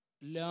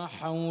لا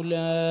حول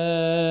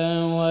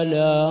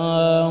ولا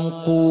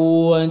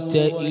قوة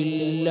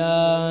إلا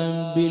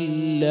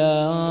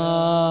بالله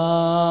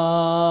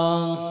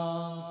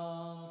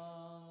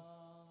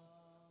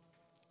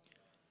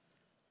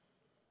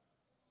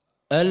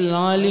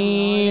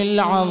العلي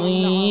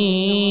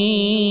العظيم.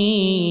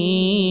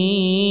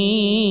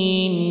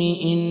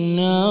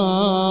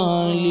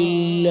 إنا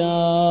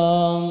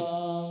لله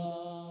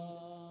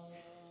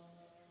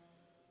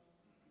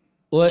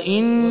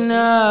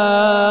وإنا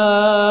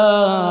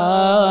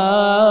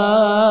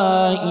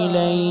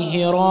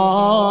إليه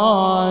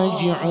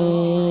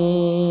راجعون.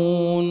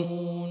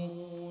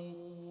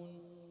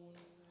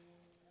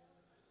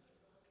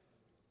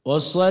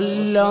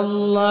 وصلى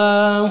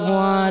الله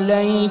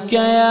عليك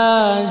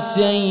يا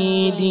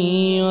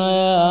سيدي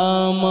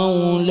ويا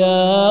مولاي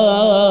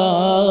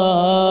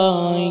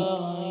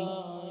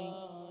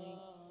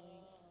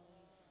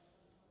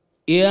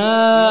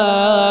يا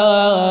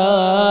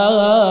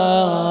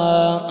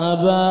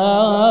أبا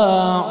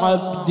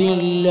عبد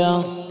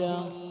الله.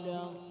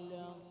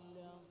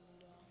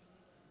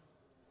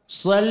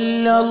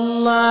 صلى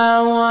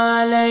الله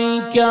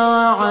عليك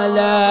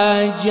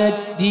وعلى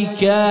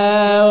جدك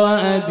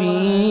وأبيك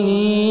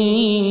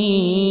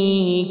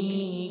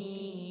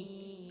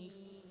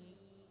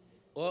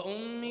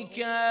وأمك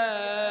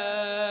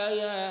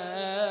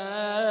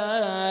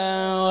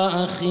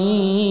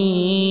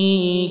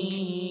وأخيك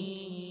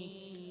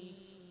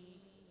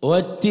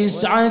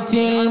والتسعة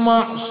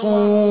المعصومين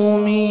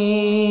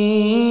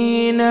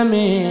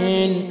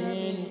من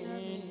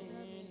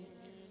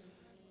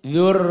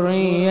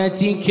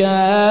ذريتك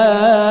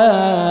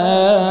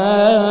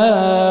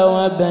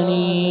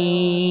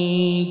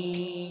وبنيك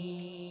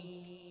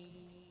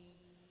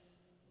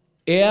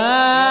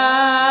يا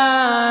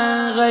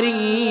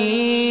غريب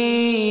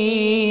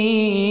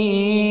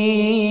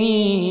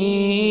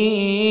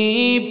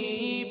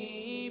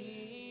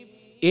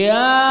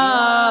يا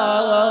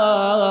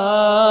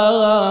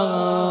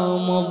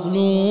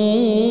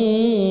مظلوم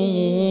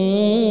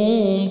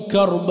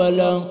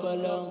كربلاء.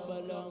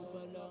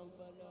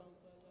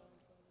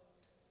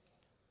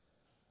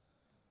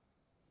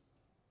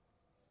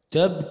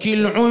 تبكي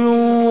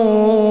العيون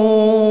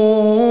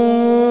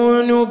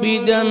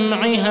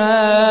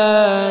بدمعها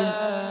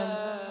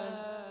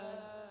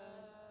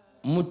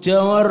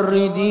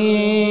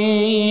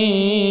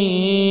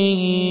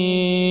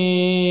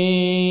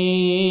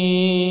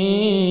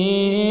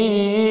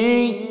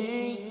المتوردين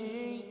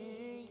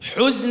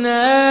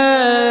حزنا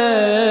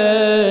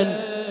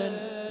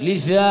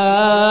لثاو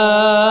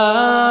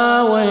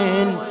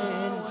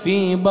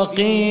في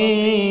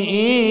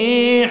بقيع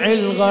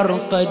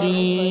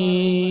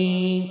الغرقدين.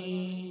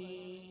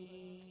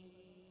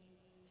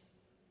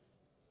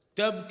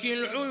 تبكي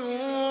العيون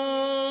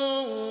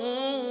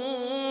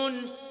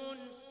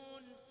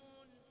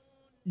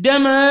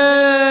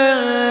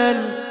دما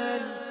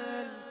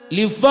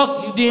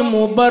لفقد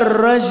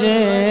مبرز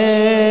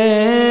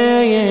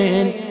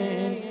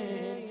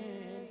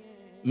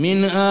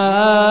من آل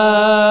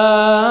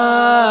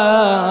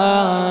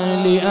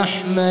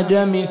أحمد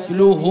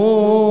مثله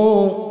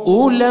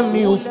لم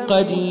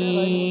يفقد.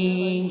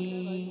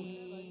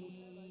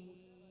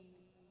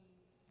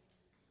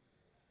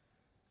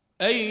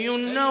 أي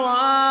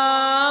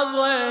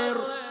النواظر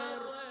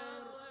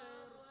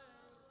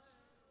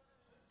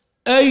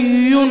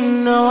أي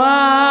النواظر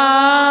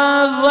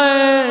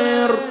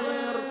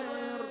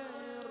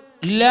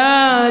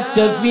لا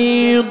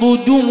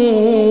تفيض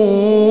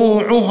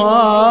دموعها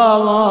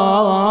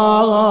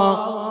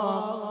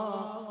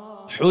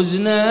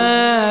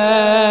حزنا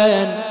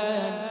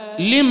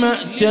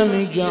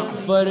لمأتم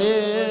جعفر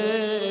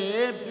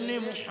ابن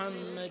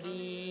محمد.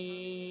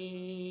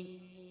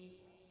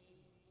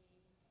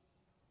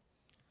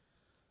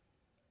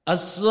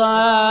 الصادق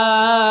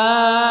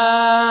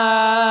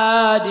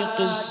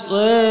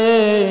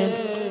الصدق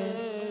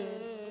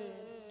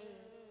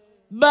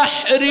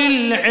بحر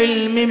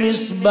العلم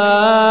مصباح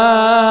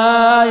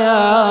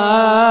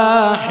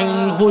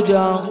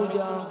الهدى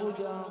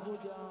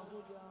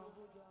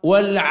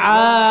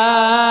والعابدين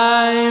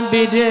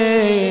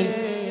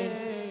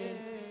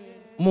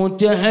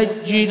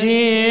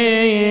متهجدين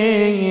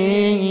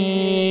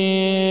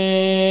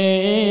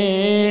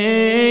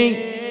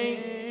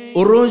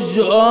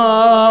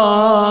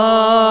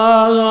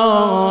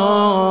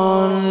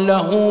رزقان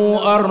له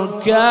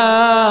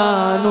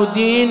أركان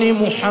دين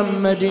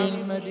محمد.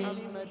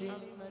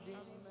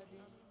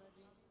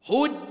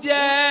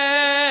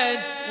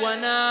 هدت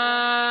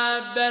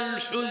وناب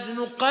الحزن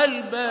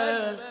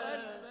قلبه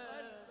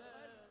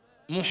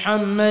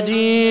محمد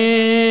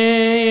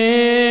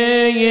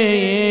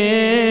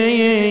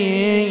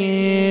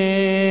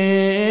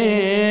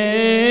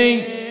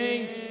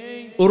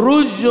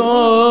رز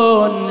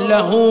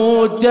له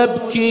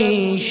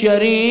تبكي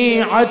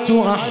شريعة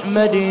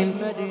أحمد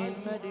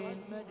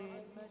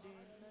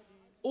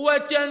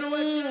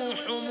وتنوح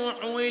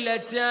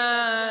معولة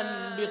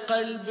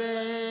بقلب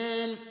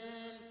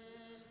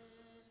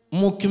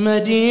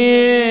مكمد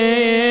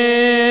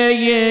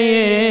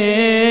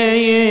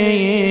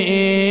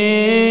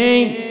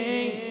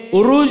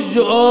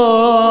رزء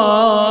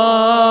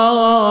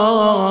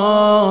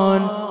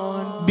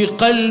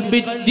بقلب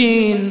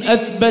الدين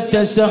أثبت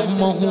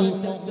سهمه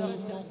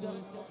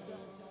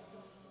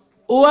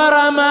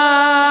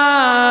ورمى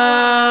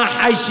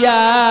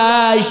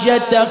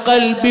حشاشة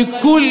قلب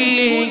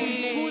كل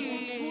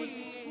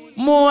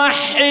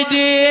موحد.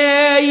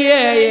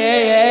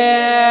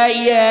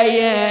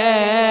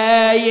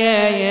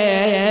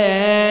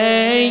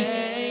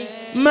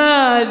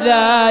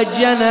 ماذا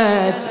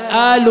جنت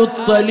آل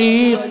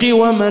الطليق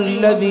وما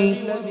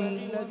الذي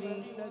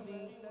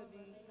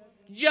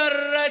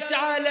جرت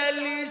على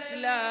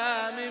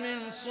الإسلام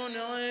من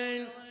صنع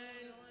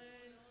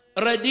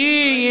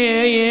رديء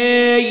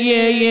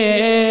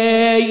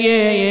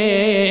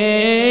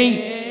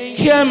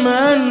كم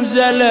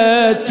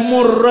أنزلت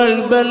مر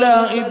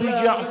البلاء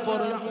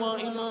بجعفر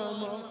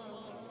وإمامه.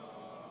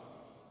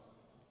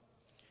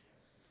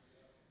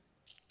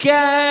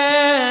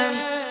 كم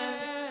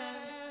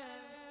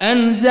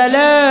أنزلت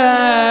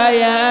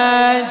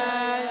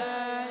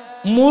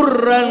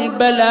مر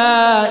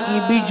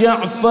البلاء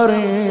بجعفر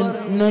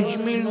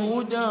نجم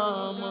الهدى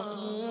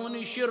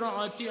مأمون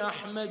شرعة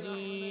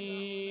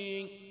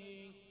أحمدي.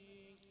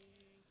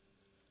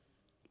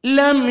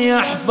 لم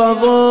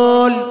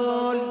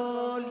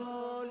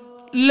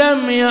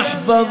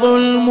يحفظوا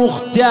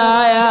المختار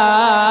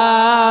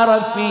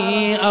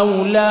في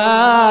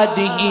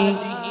أولاده.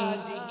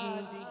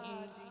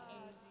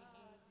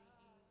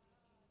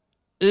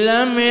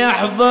 لم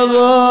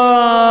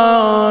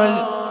يحفظوا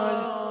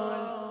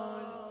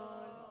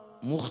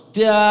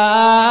المختار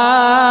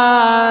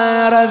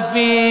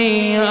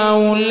في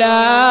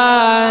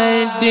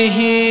أولاده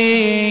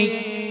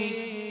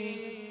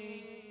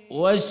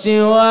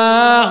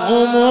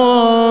وسواهم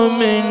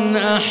من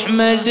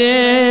أحمد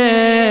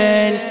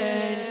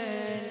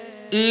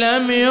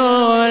لم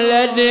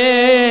يولد.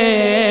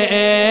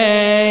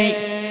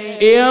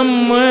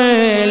 يم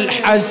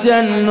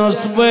الحسن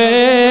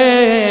نصبه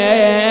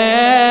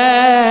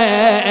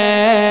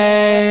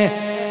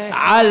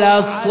على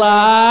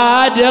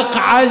الصادق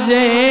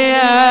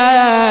عزيز.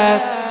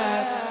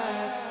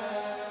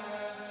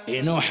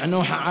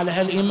 نوح على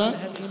هالإمام.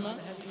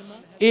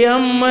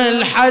 يم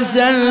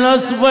الحسن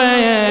نصبه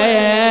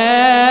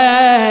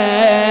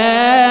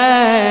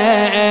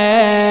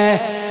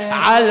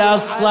على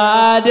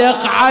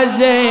الصادق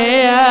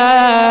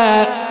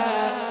عزيز.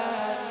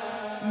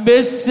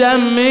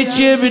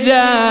 بالسمك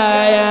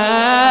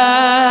بداية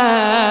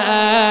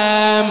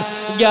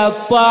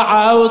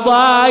قطع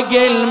وضاق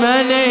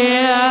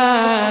المنية.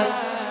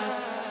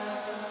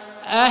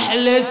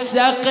 أهل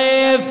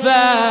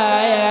السقيفة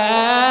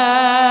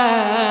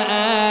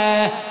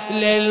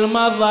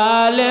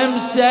للمظالم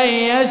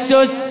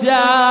سيسوا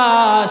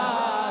الساس.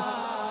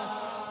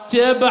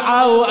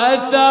 تبعوا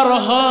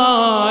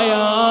أثرها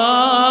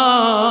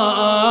يوم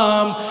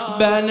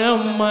بن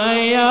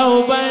أمية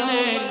وبن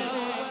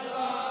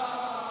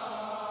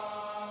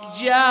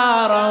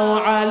جاروا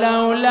على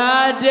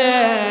أولادك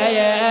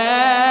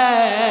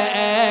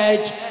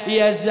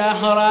يا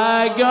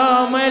زهرة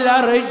قوم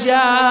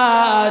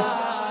الأرجاس.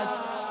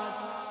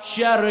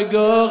 شرق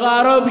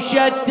وغرب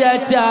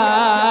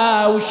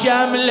شتتا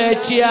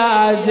وشملك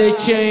يا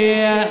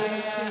زكية.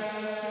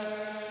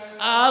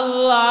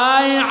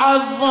 الله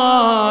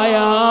يعظم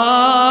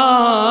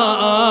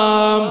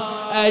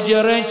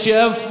أجرك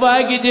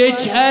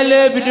بفقدك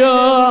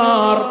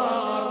هالبدور.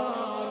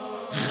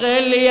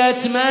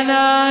 خليت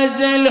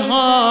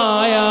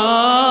منازلها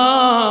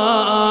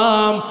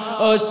يوم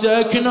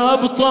وسكنوا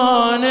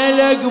بطون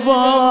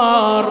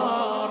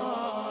القبور.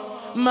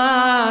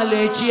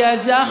 مالك يا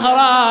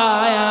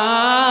زهراء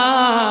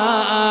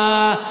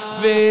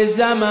في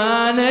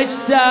زمانك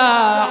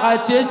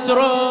ساعة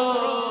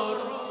سرور.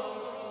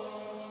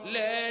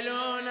 ليل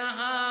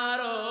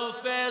ونهار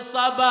في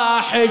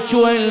صباحك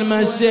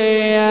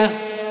والمسية.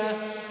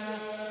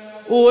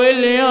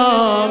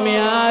 واليوم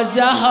يا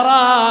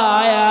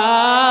زهراء يا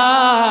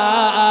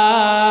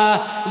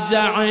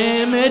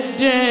زعيم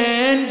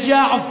الدين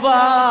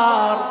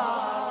جعفر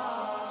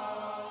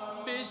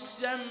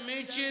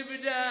بالسمك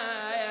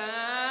بداية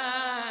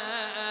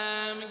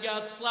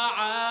مقطع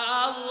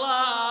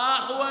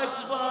الله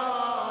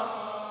أكبر.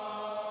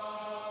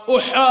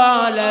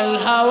 وحال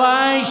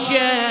الهوى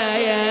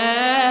الشيم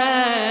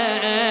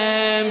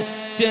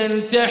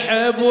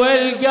تنتحب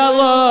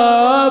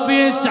والقلب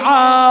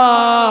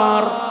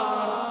يسعار.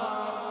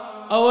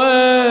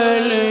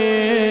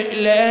 ويلي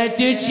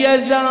ليتك يا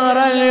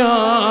زهرة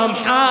اليوم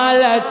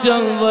حالة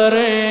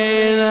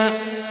تنظرين.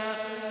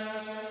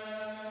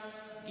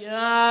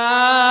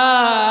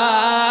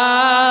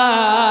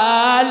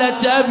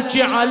 قالت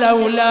أبكي على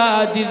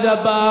أولادي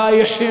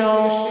ذبايح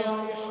يوم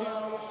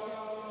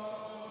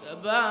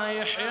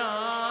ذبايح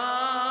يوم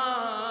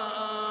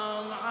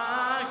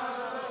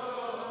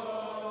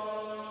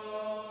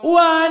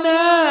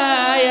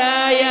وانا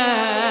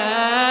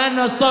يا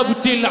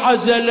نصبت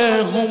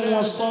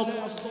العزلهم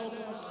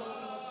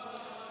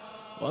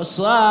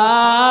وصايات.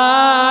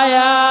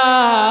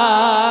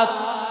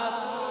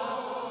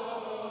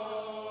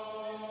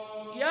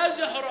 يا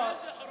زهرة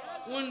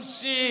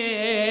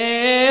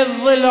ونسي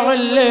الضلع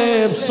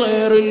اللي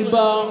بصير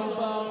الباب،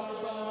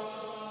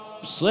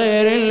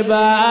 بصير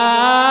الباب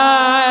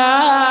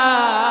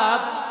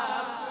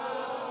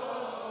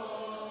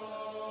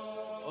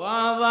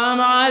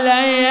وضم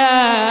علي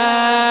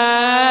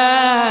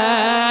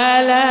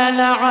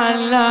لنا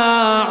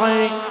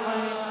علاعي.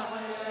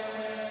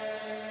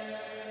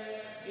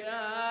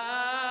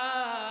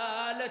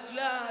 قالت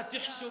لا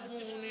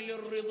تحسبوني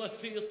للرضا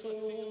في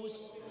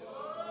طوس،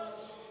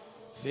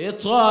 في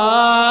طاس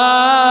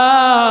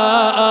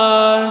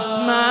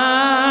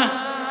ما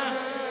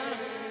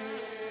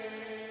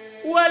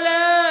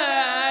ولا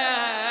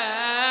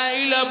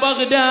إلى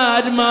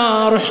بغداد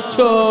ما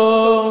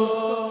رحتوا،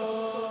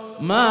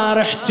 ما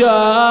رحتوا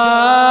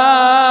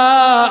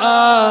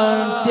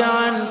أنت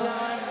عن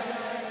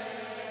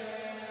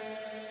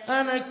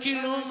أنا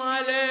كلهم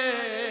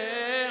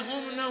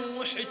عليهم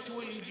نوحت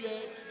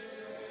والجيب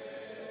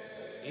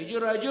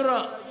يجرى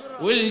جرى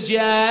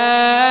والجيب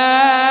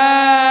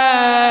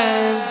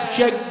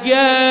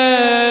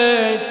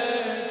شقيت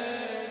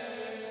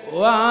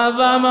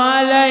وعظم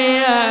علي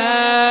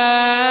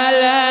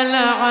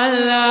لنا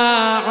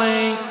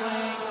علاعي.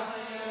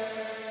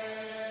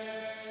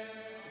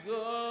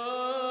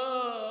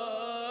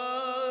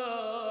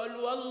 قول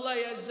والله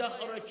يا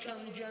زهرة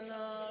كم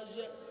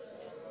جنازة،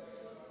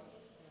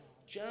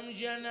 كم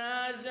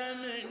جنازة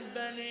من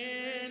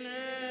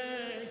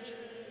بنينك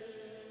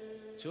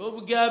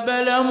تبقى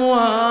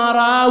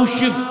بالأموارة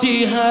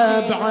وشفتيها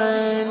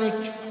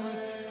بعينك،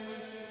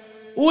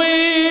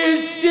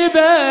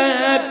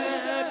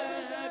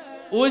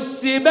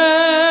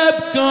 والسبب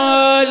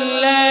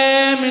كل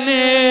من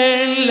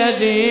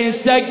الذي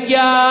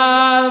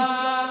سقط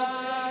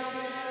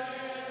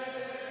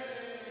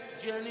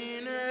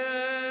جنينك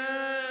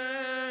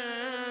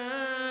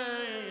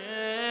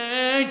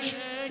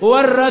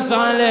ورث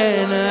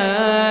علينا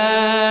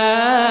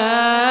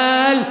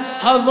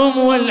الهضم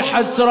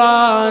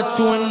والحسرات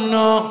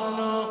والنوم.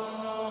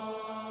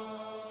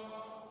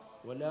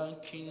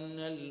 ولكن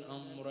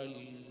الأمر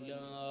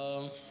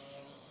لله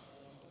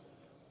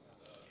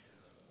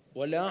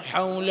ولا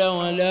حول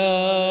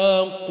ولا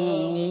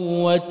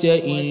قوة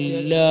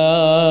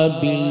إلا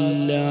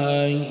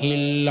بالله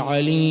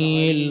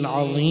العلي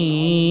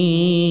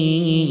العظيم.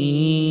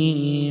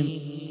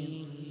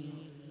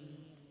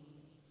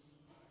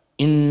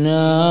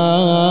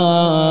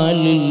 إنا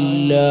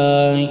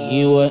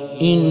لله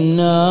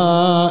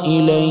وإنا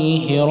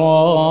إليه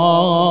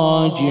راجعون.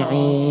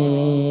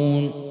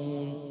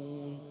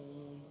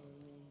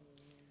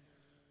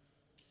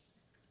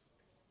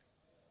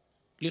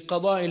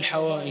 لقضاء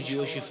الحوائج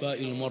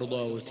وشفاء المرضى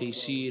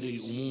وتيسير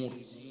الأمور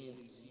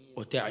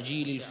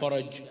وتعجيل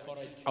الفرج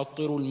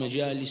عطروا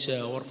المجالس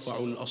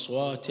وارفعوا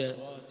الأصوات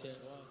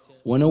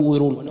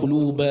ونوروا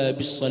القلوب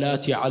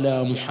بالصلاة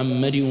على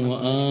محمد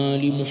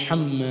وآل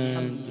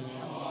محمد.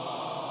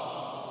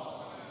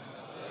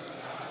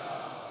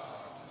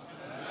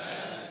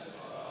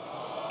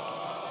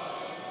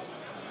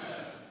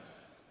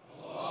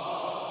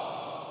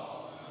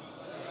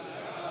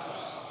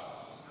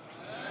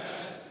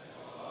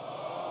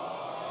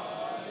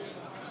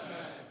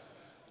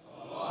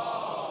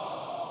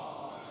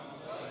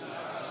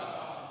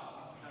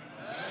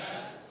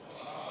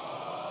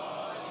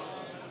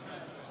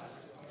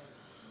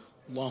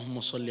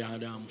 اللهم صل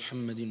على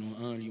محمد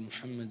وآل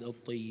محمد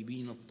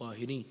الطيبين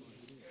الطاهرين.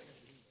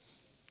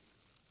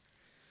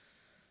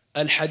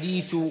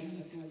 الحديث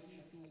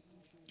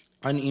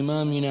عن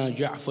إمامنا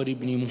جعفر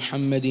بن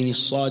محمد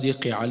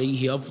الصادق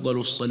عليه أفضل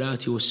الصلاة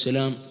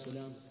والسلام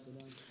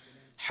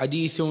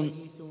حديث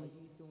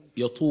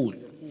يطول،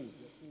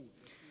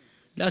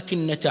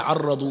 لكن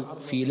نتعرض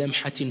في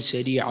لمحة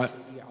سريعة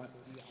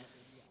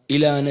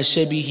إلى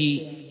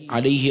نسبه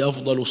عليه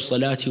أفضل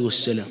الصلاة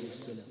والسلام.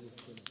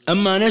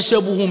 أما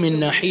نسبه من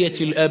ناحية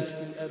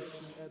الأب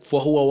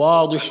فهو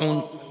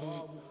واضح،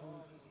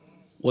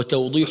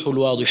 وتوضيح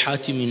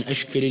الواضحات من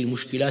أشكل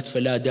المشكلات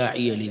فلا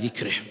داعي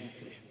لذكره.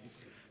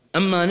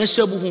 أما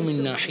نسبه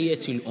من ناحية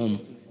الأم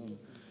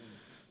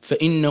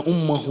فإن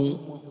أمه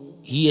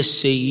هي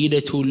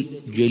السيدة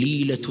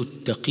الجليلة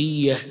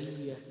التقية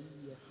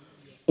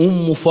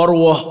أم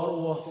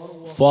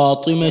فروة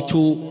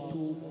فاطمة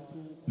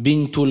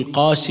بنت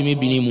القاسم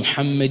بن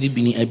محمد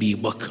بن أبي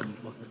بكر.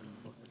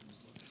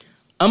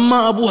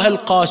 أما أبوها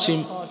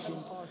القاسم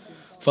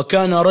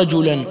فكان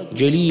رجلا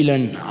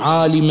جليلا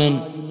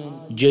عالما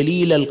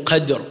جليل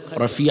القدر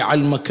رفيع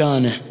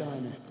المكانة،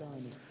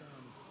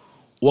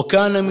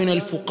 وكان من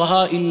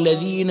الفقهاء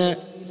الذين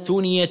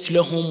ثنيت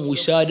لهم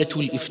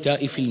وسادة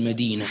الإفتاء في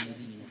المدينة.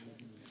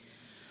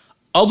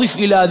 أضف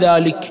إلى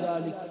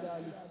ذلك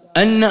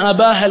أن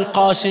أباها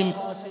القاسم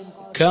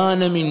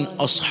كان من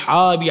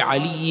أصحاب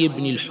علي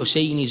بن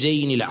الحسين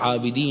زين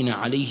العابدين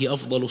عليه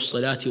أفضل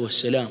الصلاة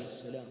والسلام،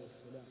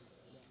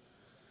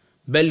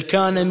 بل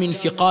كان من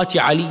ثقات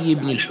علي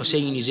بن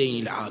الحسين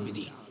زين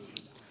العابدين.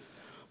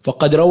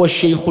 فقد روى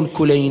الشيخ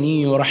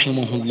الكليني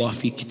رحمه الله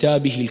في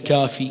كتابه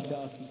الكافي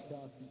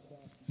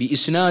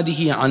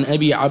بإسناده عن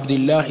أبي عبد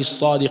الله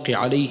الصادق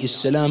عليه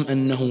السلام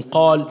أنه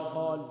قال: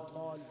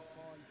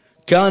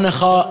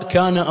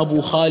 كان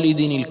أبو خالد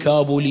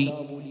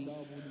الكابلي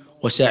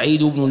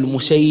وسعيد بن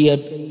المسيب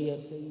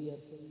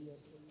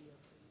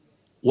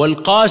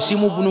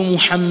والقاسم بن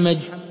محمد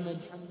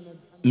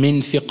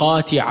من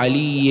ثقات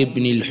علي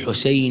بن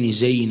الحسين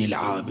زين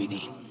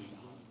العابدين،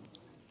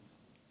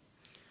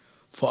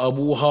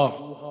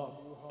 فأبوها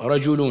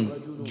رجل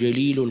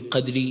جليل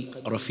القدر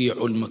رفيع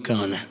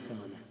المكانة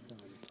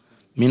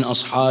من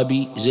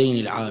أصحاب زين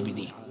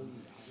العابدين.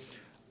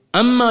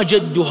 أما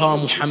جدها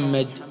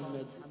محمد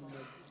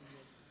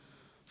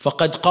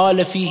فقد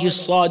قال فيه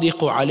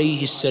الصادق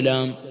عليه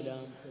السلام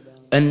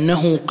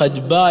أنه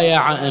قد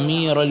بايع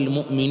أمير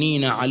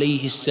المؤمنين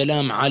عليه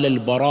السلام على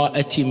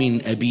البراءة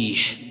من أبيه،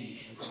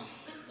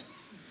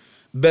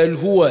 بل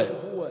هو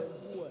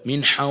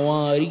من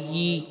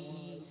حواري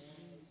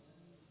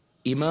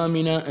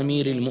إمامنا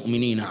أمير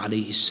المؤمنين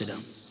عليه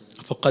السلام.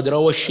 فقد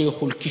روى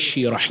الشيخ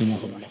الكشي رحمه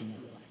الله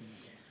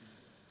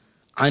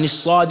عن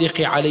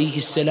الصادق عليه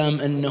السلام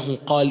أنه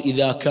قال: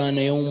 إذا كان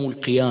يوم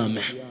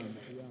القيامة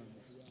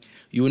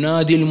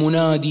ينادي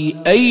المنادي: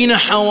 أين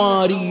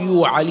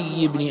حواري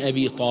علي بن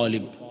أبي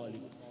طالب؟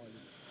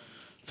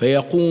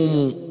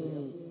 فيقوم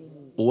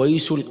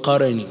أويس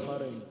القرني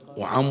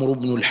وعمرو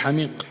بن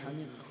الحمق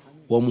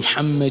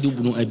ومحمد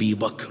بن أبي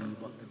بكر،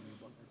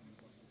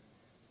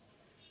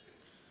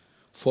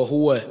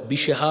 فهو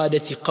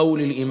بشهادة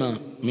قول الإمام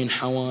من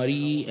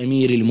حواري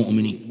أمير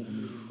المؤمنين،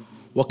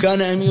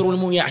 وكان أمير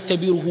المؤمنين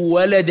يعتبره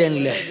ولدا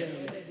له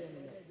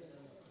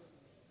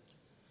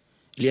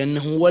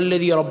لأنه هو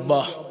الذي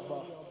رباه.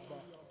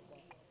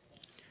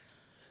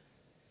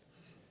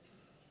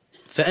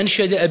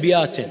 فأنشد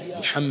أبياتا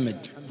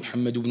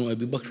محمد بن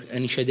أبي بكر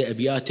أنشد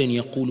أبياتا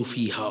يقول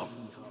فيها: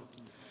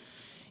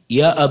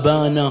 يا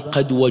أبانا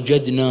قد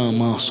وجدنا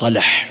ما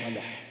صلح،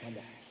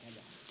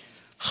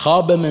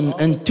 خاب من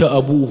أنت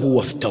أبوه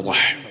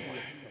وافتضح،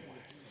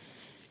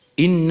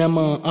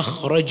 إنما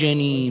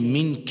أخرجني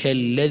منك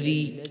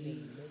الذي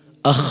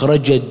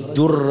أخرج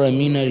الدر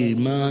من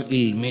الماء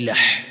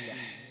الملح.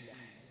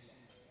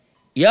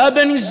 يا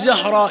بني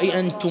الزهراء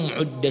أنتم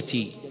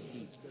عدتي،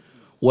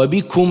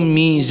 وبكم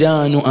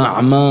ميزان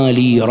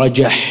أعمالي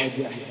رجح،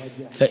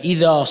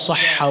 فإذا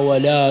صح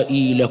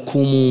ولائي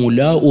لكم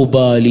لا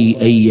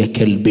أبالي أي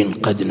كلب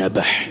قد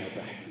نبح.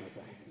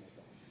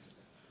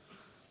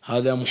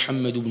 هذا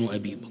محمد بن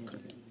أبي بكر.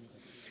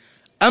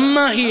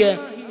 أما هي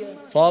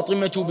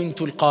فاطمة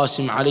بنت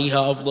القاسم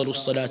عليها أفضل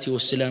الصلاة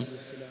والسلام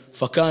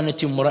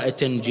فكانت امرأة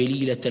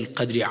جليلة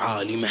القدر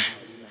عالمة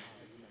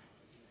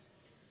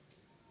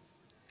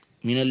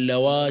من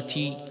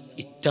اللواتي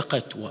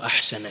اتقت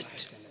وأحسنت.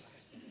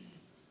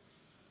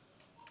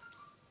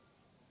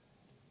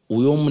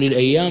 ويوم من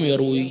الأيام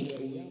يروي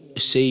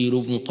السيد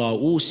بن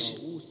طاووس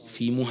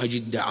في مهج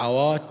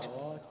الدعوات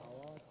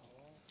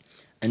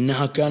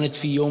أنها كانت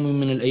في يوم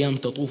من الأيام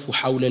تطوف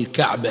حول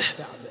الكعبة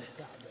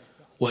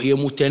وهي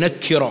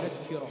متنكرة،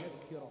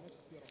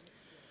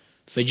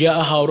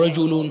 فجاءها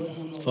رجل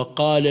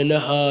فقال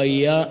لها: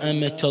 يا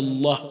أمة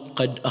الله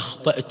قد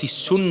أخطأت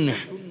السنة.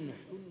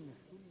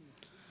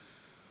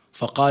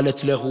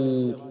 فقالت له: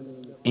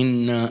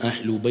 إنا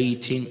أهل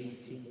بيت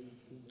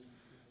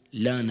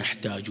لا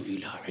نحتاج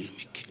إلى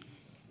علمك.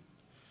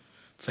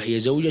 فهي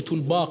زوجة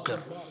الباقر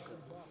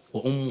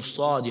وأم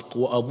الصادق،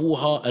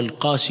 وأبوها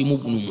القاسم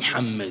بن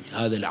محمد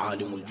هذا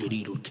العالم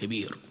الجليل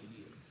الكبير.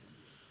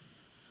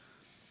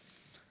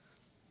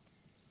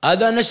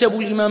 هذا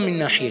نسب الإمام من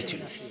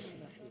ناحيتنا.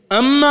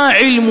 أما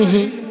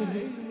علمه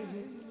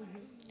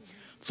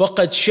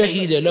فقد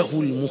شهد له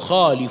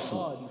المخالف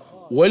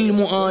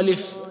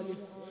والمؤالف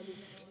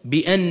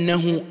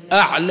بأنه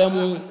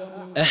أعلم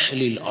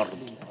أهل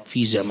الأرض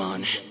في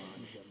زمانه.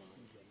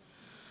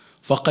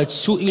 فقد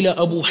سئل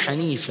أبو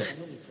حنيفة،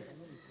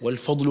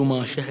 والفضل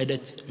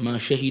ما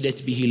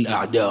شهدت به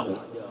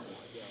الأعداء.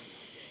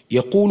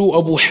 يقول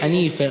أبو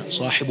حنيفة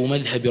صاحب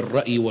مذهب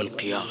الرأي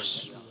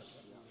والقياس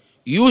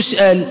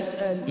يسأل: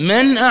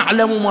 من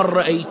أعلم من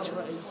رأيت؟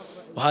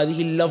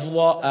 وهذه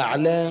اللفظة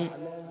أعلام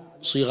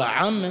صيغة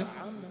عامة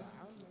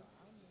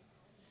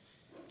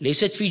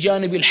ليست في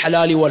جانب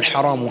الحلال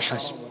والحرام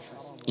وحسب،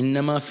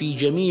 إنما في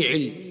جميع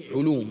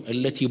العلوم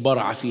التي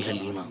برع فيها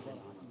الإمام.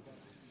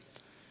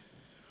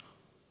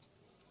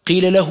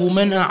 قيل له: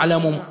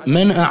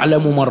 من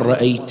أعلم من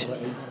رأيت؟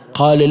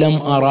 قال: لم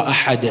أرى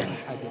أحدا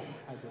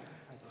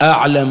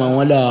أعلم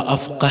ولا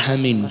أفقه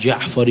من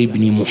جعفر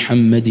بن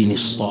محمد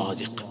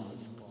الصادق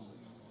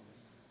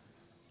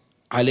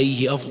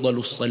عليه أفضل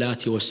الصلاة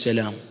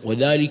والسلام،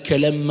 وذلك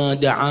لما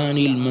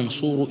دعاني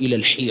المنصور إلى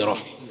الحيرة.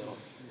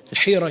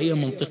 الحيرة هي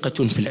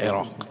منطقة في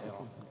العراق.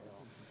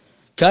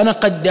 كان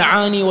قد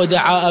دعاني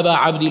ودعا أبا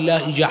عبد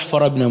الله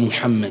جعفر بن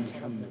محمد،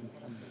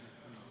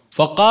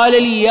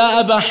 فقال لي: يا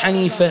أبا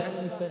حنيفة،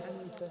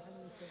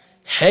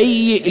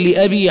 هيئ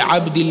لأبي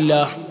عبد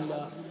الله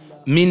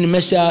من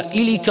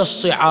مسائلك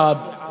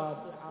الصعاب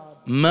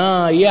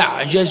ما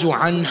يعجز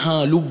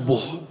عنها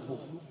لبه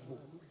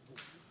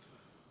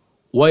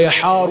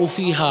ويحار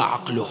فيها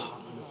عقله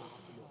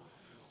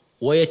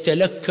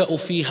ويتلكأ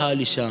فيها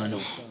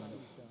لسانه.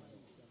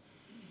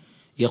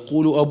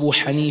 يقول أبو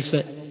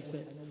حنيفة: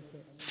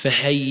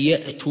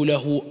 فهيأت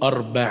له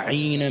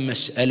 40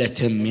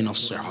 مسألة من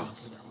الصعاب.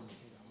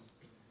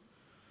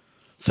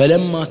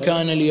 فلما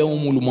كان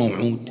اليوم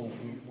الموعود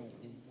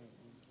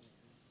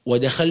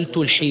ودخلت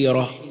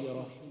الحيرة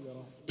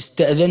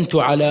استأذنت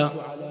على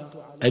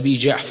أبي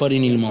جعفر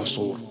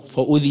المنصور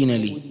فأذن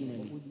لي.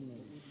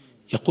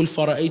 يقول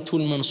فرأيت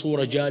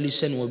المنصور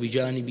جالسا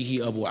وبجانبه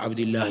أبو عبد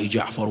الله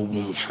جعفر بن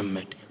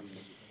محمد.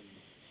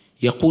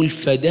 يقول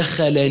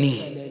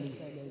فدخلني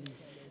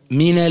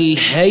من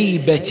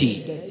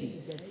الهيبة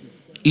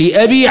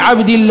لأبي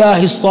عبد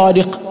الله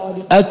الصادق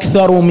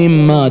أكثر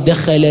مما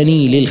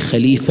دخلني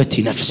للخليفة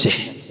نفسه.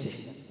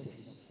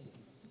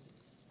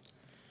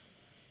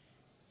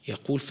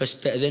 يقول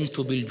فاستأذنت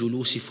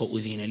بالجلوس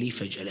فأذن لي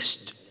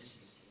فجلست.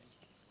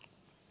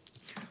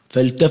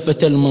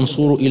 فالتفت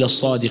المنصور إلى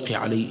الصادق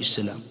عليه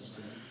السلام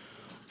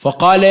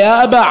فقال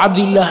يا أبا عبد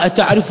الله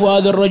أتعرف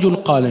هذا الرجل؟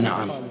 قال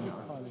نعم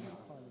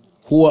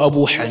هو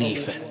أبو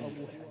حنيفة.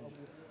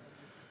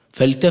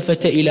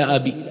 فالتفت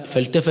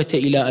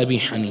إلى أبي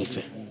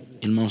حنيفة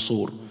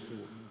المنصور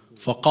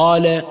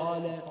فقال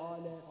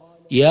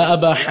يا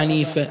أبا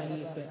حنيفة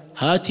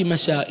هات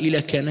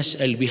مسائلك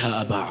نسأل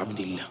بها أبا عبد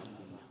الله.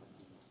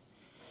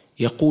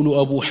 يقول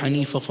أبو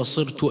حنيفة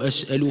فصرت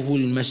أسأله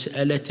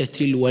المسألة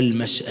تلو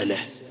المسألة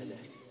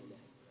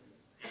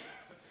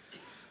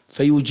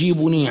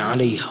فيجيبني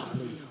عليها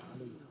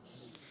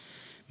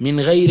من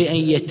غير أن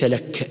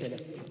يتلكأ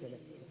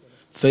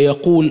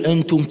فيقول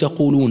أنتم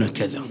تقولون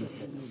كذا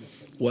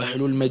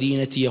وأهل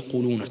المدينة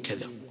يقولون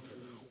كذا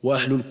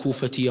وأهل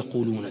الكوفة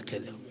يقولون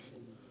كذا،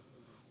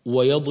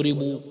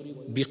 ويضرب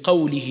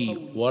بقوله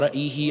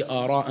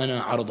ورأيه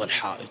آراءنا عرض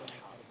الحائط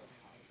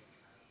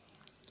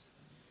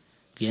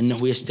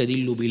لأنه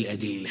يستدل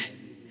بالأدلة.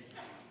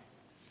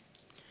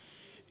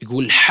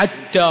 يقول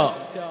حتى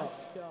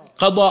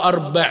قضى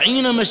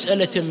 40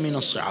 مسألة من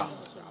الصعاب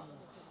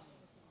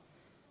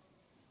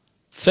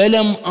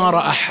فلم أر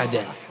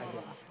أحدا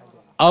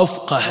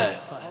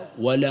أفقه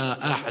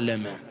ولا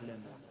أعلم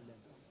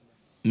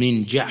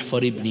من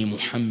جعفر بن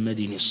محمد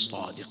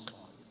الصادق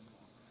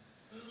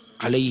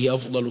عليه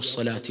أفضل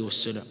الصلاة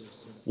والسلام.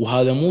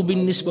 وهذا مو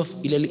بالنسبة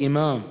إلى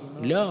الإمام،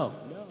 لا،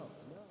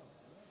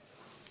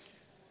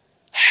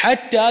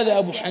 حتى هذا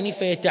أبو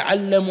حنيفة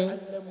يتعلم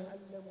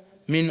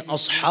من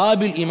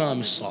أصحاب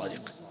الإمام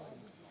الصادق،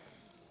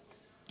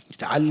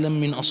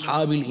 يتعلم من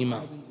أصحاب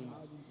الإمام.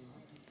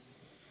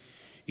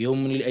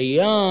 يوم من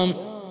الأيام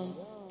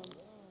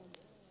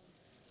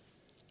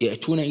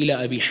يأتون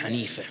إلى أبي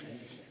حنيفة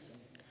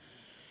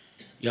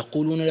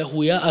يقولون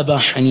له يا أبا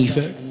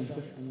حنيفة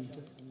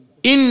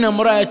إن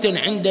امرأة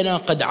عندنا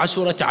قد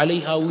عسرت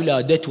عليها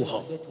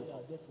ولادتها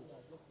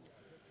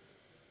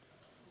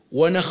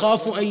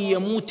ونخاف أن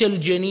يموت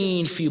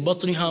الجنين في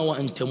بطنها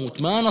وأن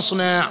تموت، ما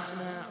نصنع؟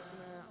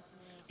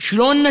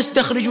 شلون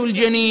نستخرج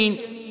الجنين؟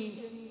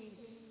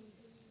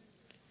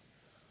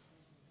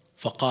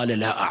 فقال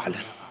لا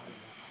أعلم،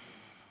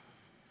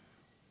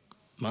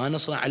 ما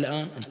نصنع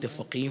الآن؟ أنت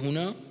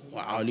فقيهنا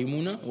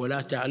وعالمنا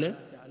ولا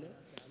تعلم.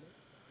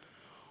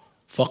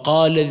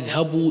 فقال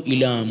اذهبوا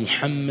إلى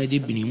محمد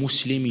بن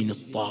مسلم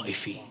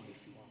الطائفي.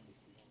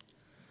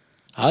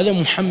 هذا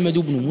محمد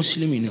بن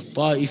مسلم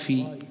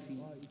الطائفي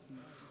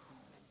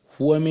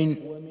هو من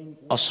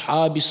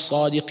أصحاب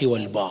الصادق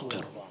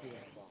والباقر،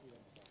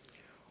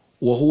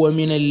 وهو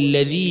من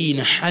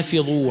الذين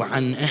حفظوا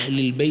عن أهل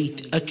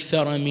البيت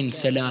أكثر من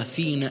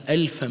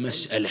 30,000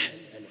 مسألة.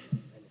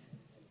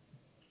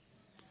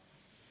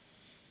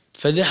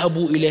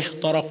 فذهبوا إليه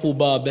طرقوا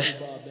بابه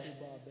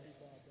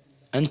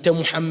أنت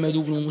محمد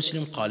بن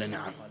مسلم؟ قال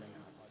نعم.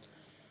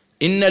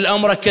 إن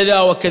الأمر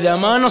كذا وكذا،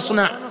 ما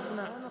نصنع؟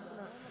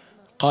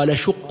 قال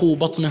شقوا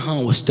بطنها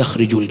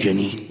واستخرجوا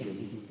الجنين.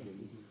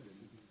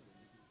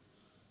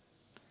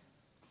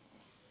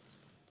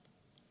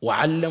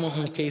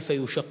 وعلمهم كيف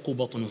يشق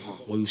بطنها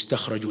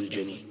ويستخرج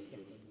الجنين،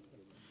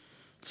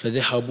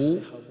 فذهبوا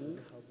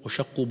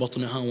وشقوا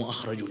بطنها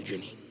وأخرجوا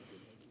الجنين.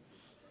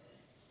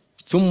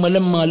 ثم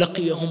لما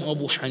لقيهم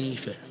أبو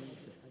حنيفة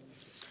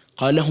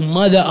قال لهم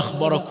ماذا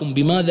أخبركم؟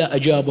 بماذا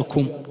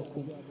أجابكم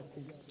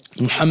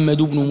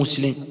محمد بن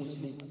مسلم؟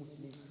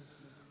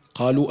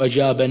 قالوا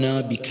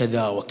أجابنا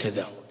بكذا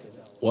وكذا.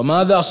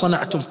 وماذا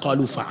صنعتم؟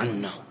 قالوا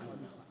فعلنا.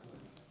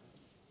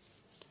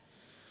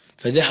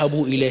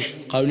 فذهبوا إليه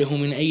قالوا له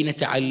من أين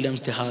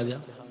تعلمت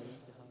هذا؟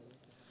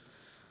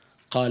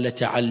 قال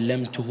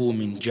تعلمته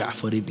من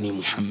جعفر بن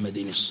محمد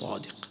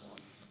الصادق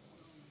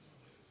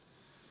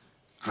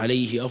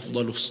عليه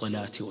أفضل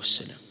الصلاة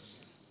والسلام.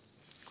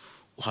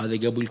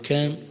 وهذا قبل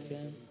كم؟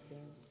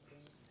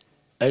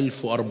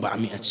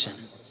 1400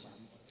 سنة.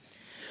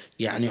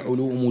 يعني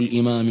علوم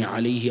الإمام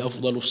عليه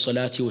أفضل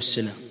الصلاة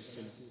والسلام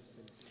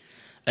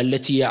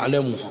التي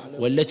يعلمها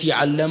والتي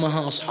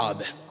علمها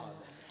أصحابه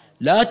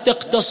لا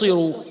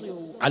تقتصر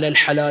على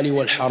الحلال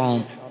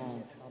والحرام،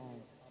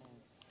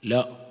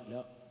 لا،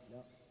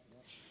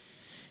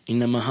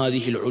 إنما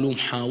هذه العلوم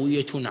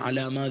حاوية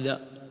على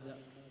ماذا؟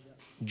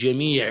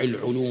 جميع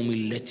العلوم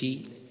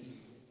التي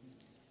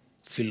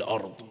في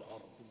الأرض،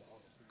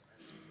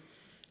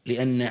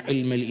 لأن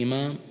علم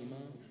الإمام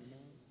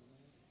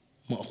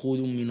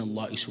مأخوذ من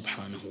الله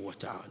سبحانه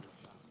وتعالى.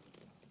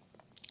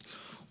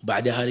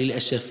 وبعدها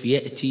للأسف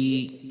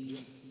يأتي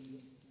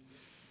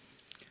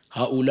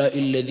هؤلاء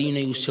الذين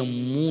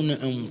يسمون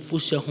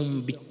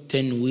أنفسهم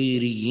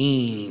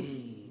بالتنويريين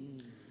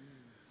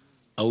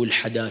أو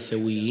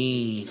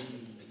الحداثويين،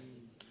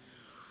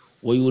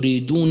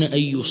 ويريدون أن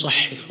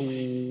يصححوا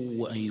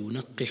وأن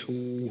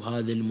ينقحوا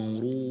هذا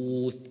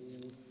الموروث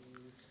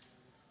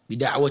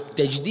بدعوى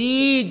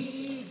التجديد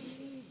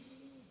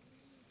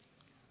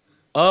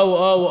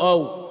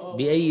أو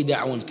بأي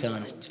دعوة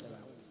كانت.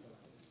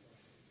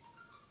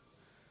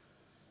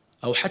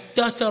 أو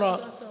حتى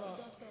ترى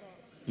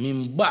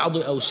من بعض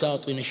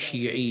أوساطنا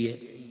الشيعية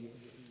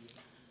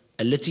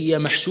التي هي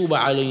محسوبة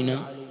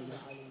علينا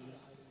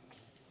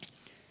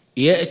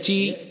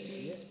يأتي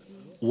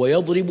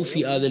ويضرب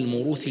في هذا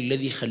الموروث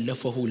الذي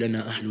خلفه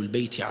لنا أهل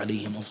البيت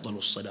عليهم أفضل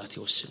الصلاة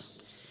والسلام،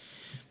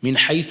 من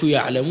حيث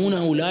يعلمون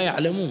أو لا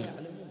يعلمون،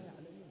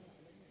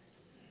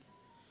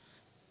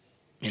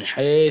 من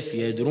حيث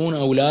يدرون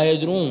أو لا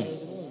يدرون.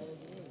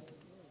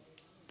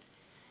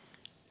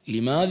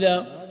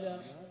 لماذا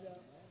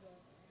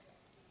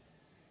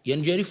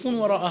ينجرفون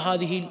وراء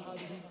هذه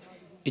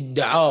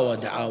الدعاوى،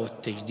 دعاوى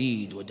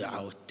التجديد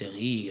ودعاوى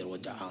التغيير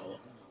ودعاوى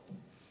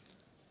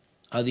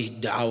هذه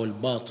الدعاوى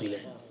الباطلة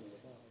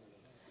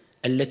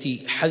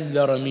التي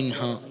حذر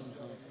منها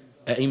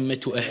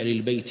أئمة أهل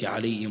البيت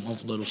عليهم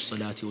أفضل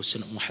الصلاة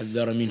والسلام،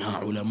 وحذر منها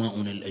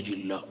علماؤنا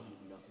الأجلاء.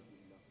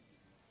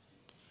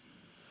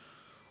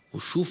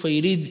 وشوف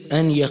يريد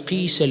أن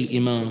يقيس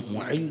الإمام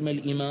وعلم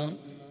الإمام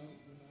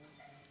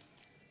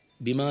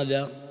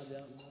بماذا؟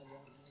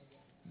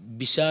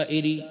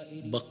 بسائر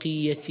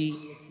بقية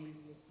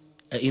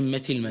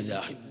أئمة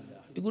المذاهب.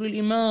 يقول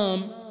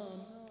الإمام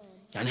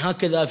يعني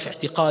هكذا في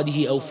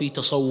اعتقاده أو في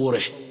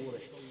تصوره،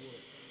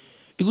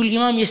 يقول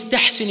الإمام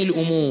يستحسن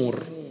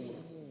الأمور،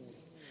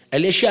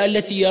 الأشياء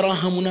التي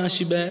يراها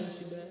مناسبة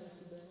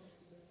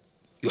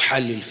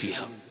يحلل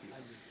فيها،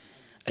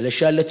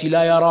 الأشياء التي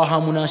لا يراها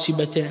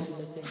مناسبة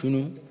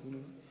شنو؟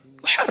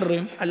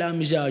 يحرم على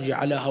مزاجه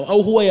على هوى،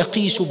 أو هو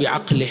يقيس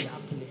بعقله.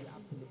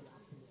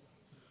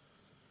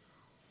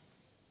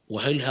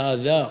 وهل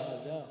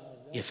هذا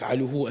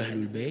يفعله أهل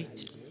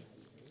البيت؟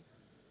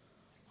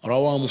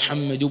 روى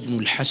محمد بن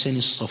الحسن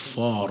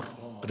الصفار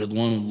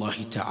رضوان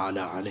الله تعالى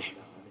عليه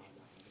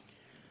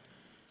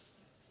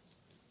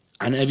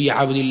عن أبي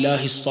عبد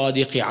الله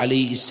الصادق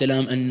عليه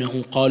السلام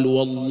أنه قال: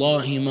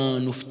 والله ما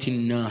نفتي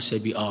الناس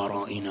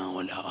بآرائنا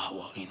ولا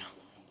أهوائنا،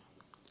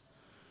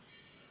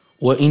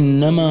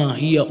 وإنما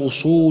هي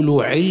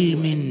أصول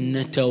علم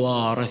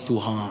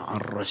نتوارثها عن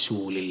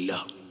رسول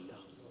الله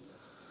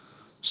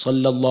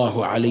صلى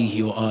الله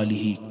عليه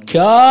وآله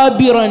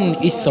كابرا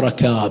إثر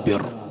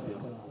كابر.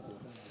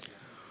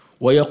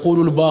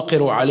 ويقول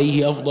الباقر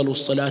عليه أفضل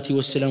الصلاة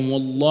والسلام: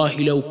 والله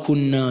لو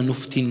كنا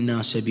نفتي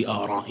الناس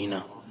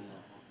بآرائنا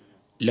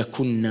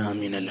لكنا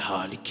من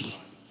الهالكين.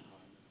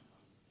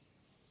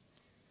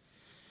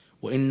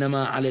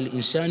 وإنما على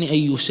الإنسان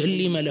أن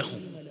يسلم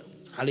لهم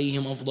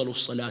عليهم أفضل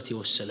الصلاة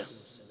والسلام،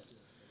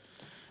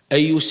 أن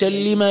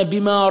يسلم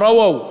بما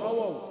رووا،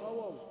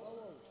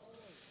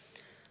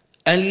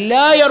 أن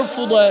لا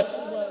يرفض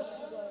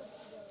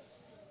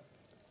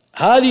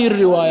هذه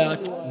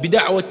الروايات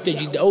بدعوى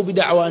التجديد أو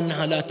بدعوى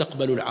أنها لا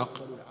تقبل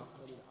العقل.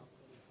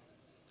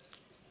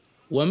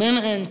 ومن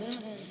أنت؟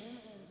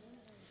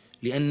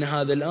 لأن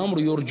هذا الأمر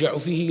يرجع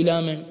فيه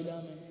إلى من؟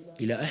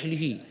 إلى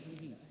أهله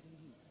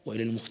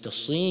وإلى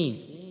المختصين.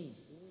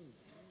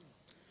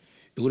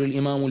 يقول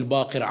الإمام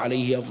الباقر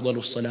عليه أفضل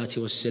الصلاة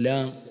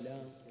والسلام: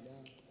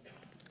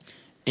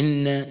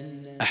 إن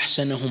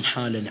أحسنهم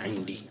حالا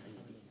عندي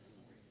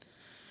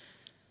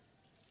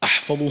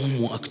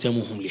أحفظهم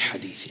وأكتمهم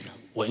لحديثنا،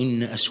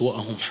 وإن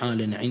أسوأهم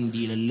حالا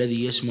عندي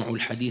للذي يسمع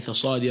الحديث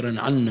صادرا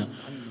عنا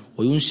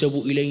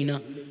وينسب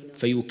إلينا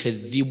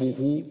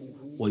فيكذبه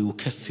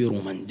ويكفر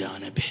من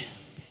دان به.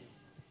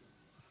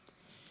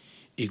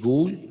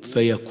 يقول: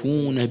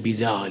 فيكون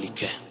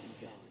بذلك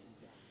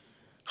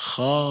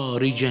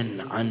خارجا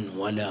عن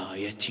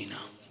ولايتنا.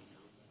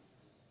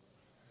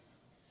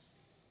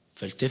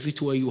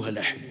 فالتفتوا أيها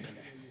الأحبة،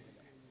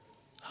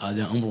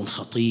 هذا أمر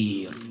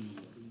خطير.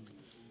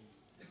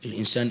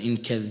 الإنسان إن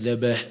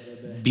كذبه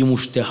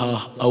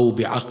بمشتهاه أو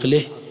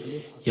بعقله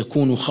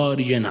يكون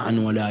خارجا عن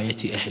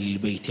ولاية أهل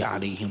البيت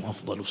عليهم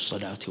أفضل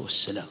الصلاة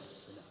والسلام.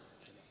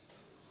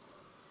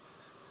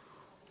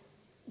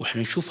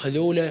 وإحنا نشوف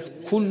هذولا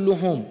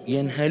كلهم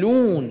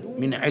ينهلون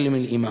من علم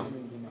الإمام.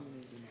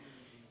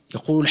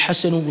 يقول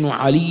الحسن بن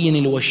علي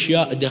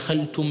الوشاء: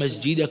 دخلت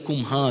مسجدكم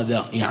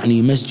هذا،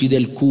 يعني مسجد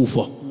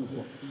الكوفة،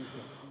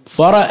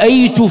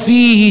 فرأيت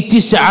فيه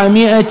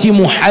 900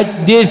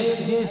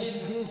 محدث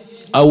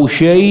أو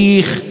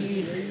شيخ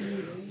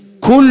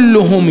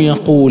كلهم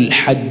يقول: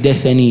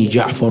 حدثني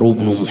جعفر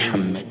بن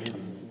محمد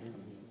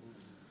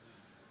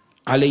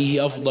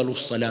عليه أفضل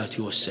الصلاة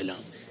والسلام.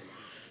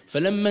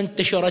 فلما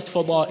انتشرت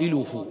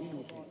فضائله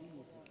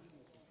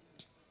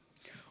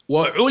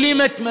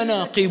وعلمت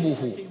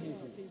مناقبه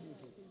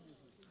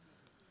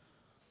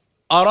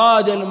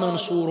أراد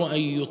المنصور أن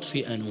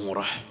يطفئ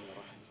نوره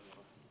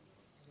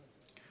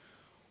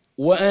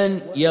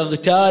وأن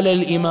يغتال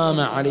الإمام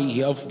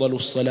عليه أفضل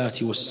الصلاة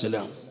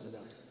والسلام،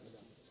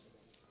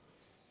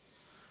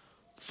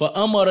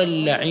 فأمر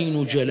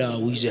اللعين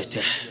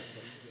جلاوزته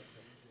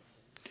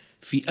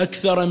في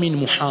أكثر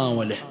من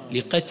محاولة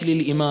لقتل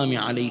الإمام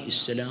عليه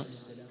السلام.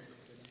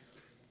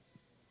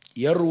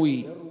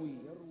 يروي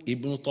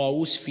ابن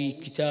طاووس في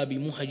كتاب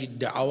مهج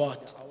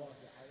الدعوات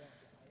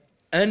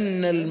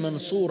أن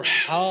المنصور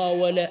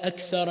حاول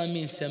أكثر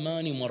من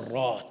 8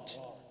 مرات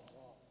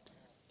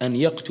أن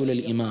يقتل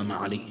الإمام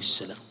عليه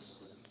السلام،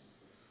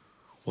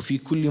 وفي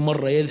كل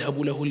مرة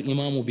يذهب له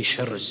الإمام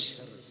بحرز،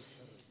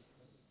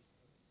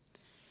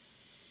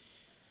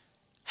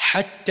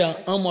 حتى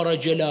أمر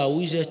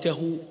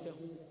جلاوزته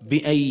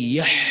بأن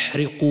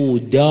يحرقوا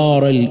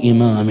دار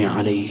الإمام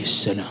عليه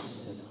السلام.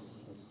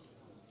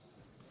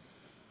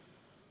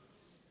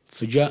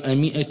 فجاء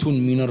 100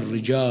 من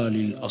الرجال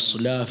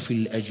الأصلاف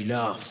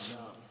الأجلاف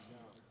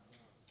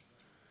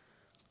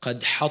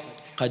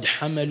قد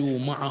حملوا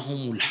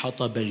معهم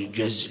الحطب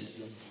الجزل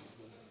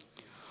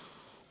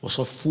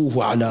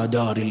وصفوه على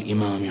دار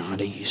الإمام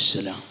عليه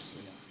السلام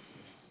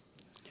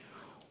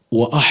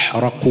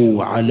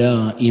وأحرقوا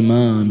على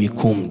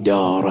إمامكم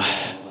داره.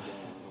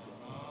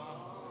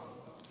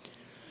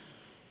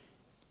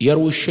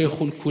 يروي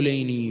الشيخ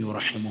الكليني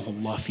رحمه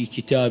الله في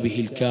كتابه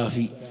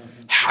الكافي: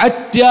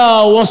 حتى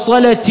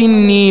وصلت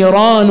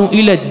النيران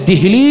إلى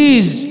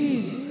الدهليز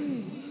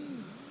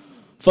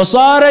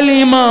فصار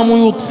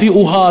الإمام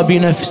يطفئها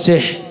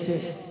بنفسه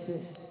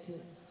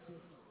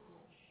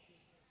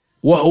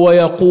وهو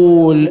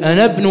يقول: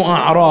 أنا ابن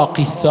أعراق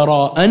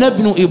الثرى، أنا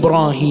ابن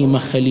إبراهيم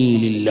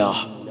خليل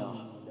الله،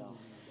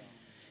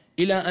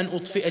 إلى أن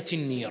أطفئت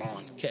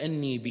النيران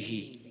كأني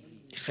به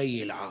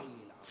خيلعة.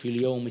 في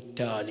اليوم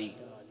التالي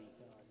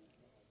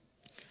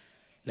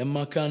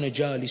لما كان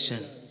جالسا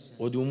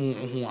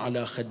ودموعه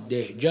على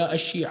خديه، جاء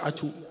الشيعة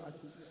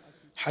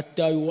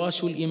حتى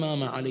يواسوا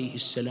الإمام عليه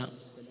السلام.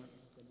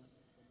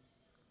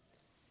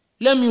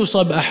 لم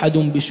يصب أحد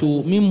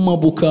بسوء، مما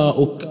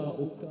بكاؤك؟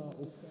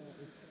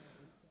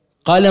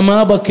 قال: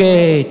 ما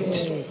بكيت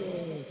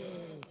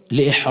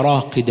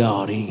لإحراق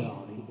داري.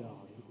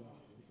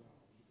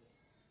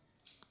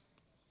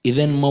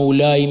 إذن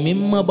مولاي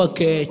مما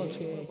بكيت؟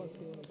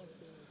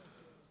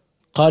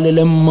 قال: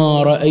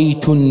 لما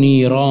رأيت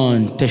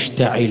النيران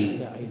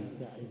تشتعل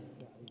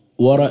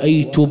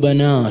ورأيت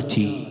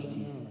بناتي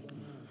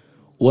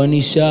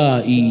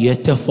ونسائي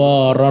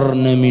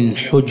يتفاررن من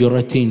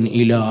حجرة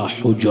إلى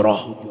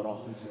حجرة.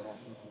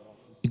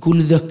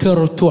 يقول: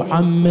 ذكرت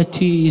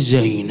عمتي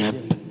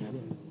زينب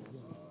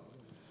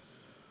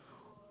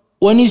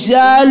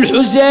ونساء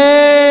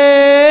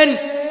الحسين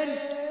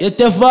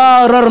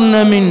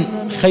يتفاررن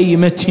من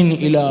خيمة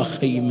إلى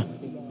خيمة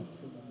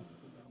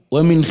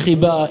ومن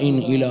خباء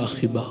إلى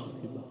خباء،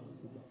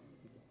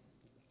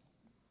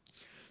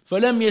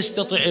 فلم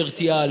يستطع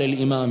اغتيال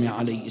الإمام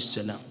عليه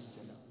السلام.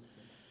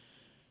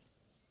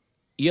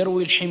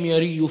 يروي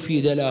الحميري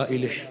في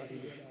دلائله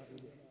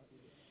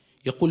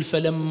يقول: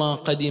 فلما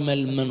قدم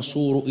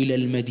المنصور إلى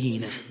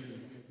المدينة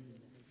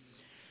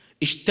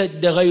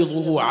اشتد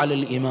غيظه على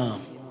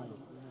الإمام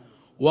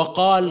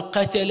وقال: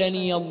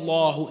 قتلني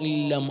الله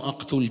إن لم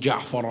أقتل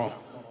جعفر.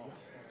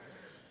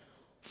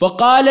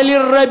 فقال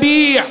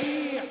للربيع: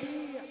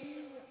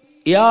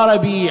 يا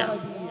ربيع،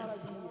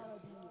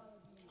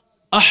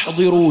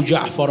 أحضروا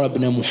جعفر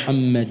بن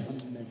محمد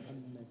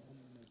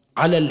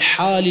على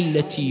الحال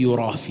التي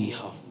يرى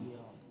فيها.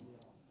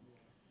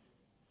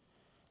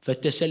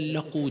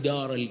 فتسلقوا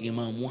دار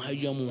الإمام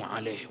وهجموا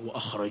عليه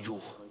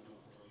وأخرجوه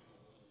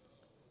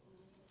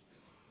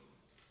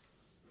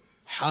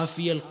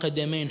حافي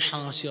القدمين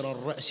حاسر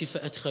الرأس،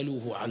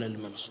 فأدخلوه على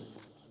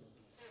المنصور.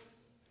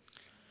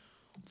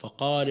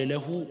 فقال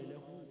له: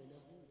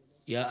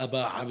 يا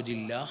أبا عبد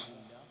الله،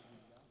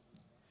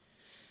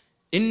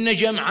 إن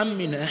جمعا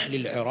من أهل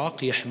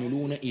العراق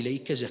يحملون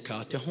إليك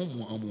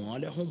زكاتهم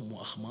وأموالهم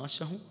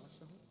وأخماسهم.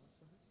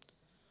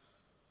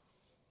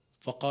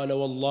 فقال: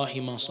 والله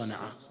ما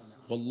صنع،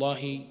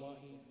 والله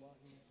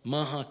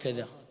ما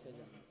هكذا.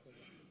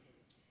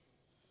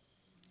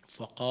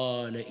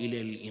 فقال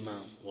إلى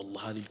الإمام،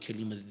 والله هذه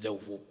الكلمة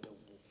الذوب: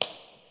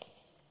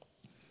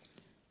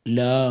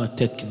 لا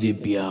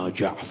تكذب يا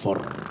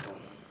جعفر.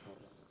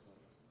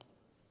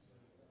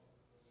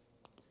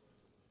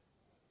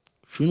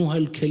 شنو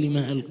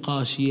هالكلمة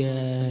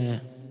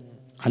القاسية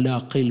على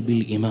قلب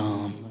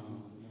الإمام؟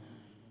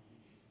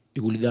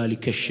 يقول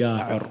ذلك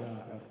الشاعر: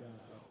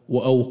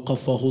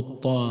 وأوقفه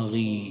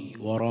الطاغي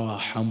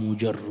وراح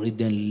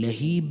مجردا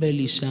لهيب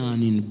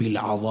لسان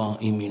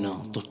بالعظائم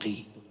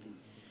ناطقي،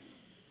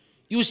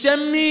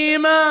 يسمي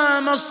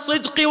إمام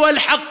الصدق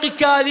والحق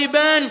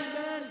كاذبا،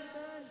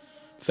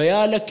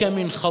 فيا لك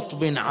من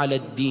خطب على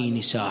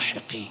الدين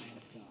ساحقي.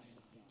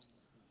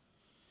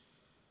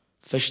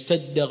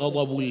 فاشتد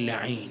غضب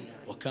اللعين،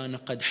 وكان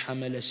قد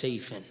حمل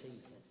سيفا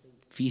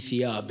في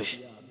ثيابه،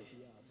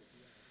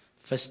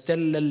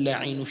 فاستل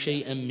اللعين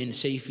شيئا من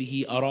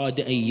سيفه أراد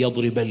أن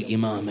يضرب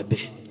الإمام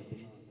به،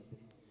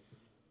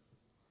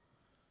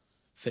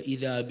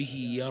 فإذا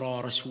به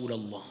يرى رسول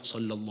الله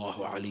صلى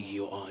الله عليه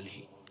وآله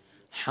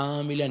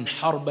حاملا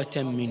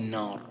حربة من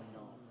نار،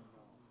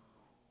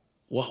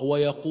 وهو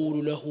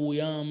يقول له: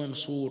 يا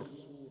منصور،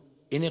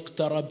 إن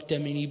اقتربت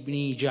من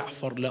ابني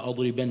جعفر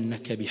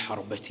لأضربنك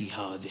بحربتي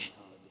هذه.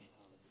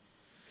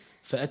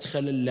 فأدخل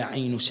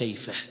اللعين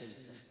سيفه،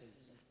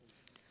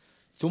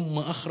 ثم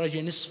أخرج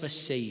نصف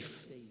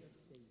السيف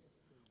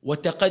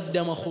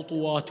وتقدم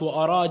خطوات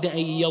وأراد أن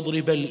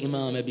يضرب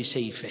الإمام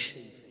بسيفه،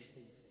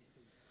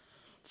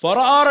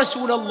 فرأى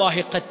رسول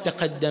الله قد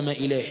تقدم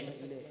إليه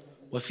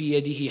وفي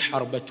يده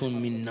حربة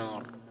من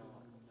نار،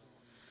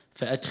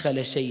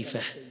 فأدخل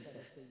سيفه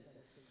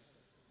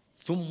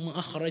ثم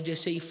أخرج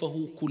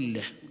سيفه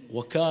كله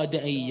وكاد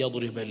أن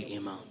يضرب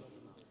الإمام،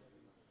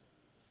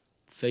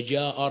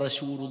 فجاء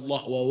رسول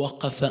الله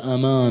ووقف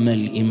أمام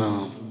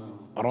الإمام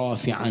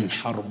رافعا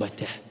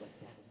حربته،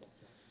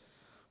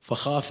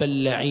 فخاف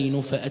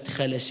اللعين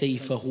فأدخل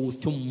سيفه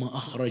ثم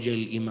أخرج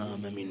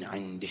الإمام من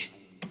عنده،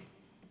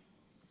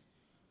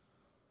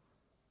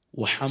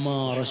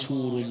 وحمى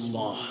رسول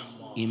الله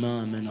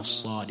إمامنا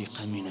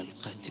الصادق من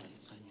القتل،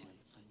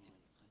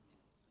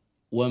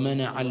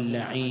 ومنع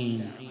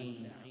اللعين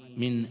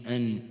من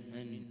أن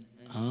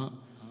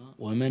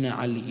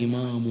ومنع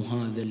الإمام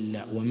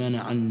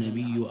ومنع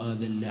النبي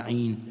هذا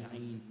اللعين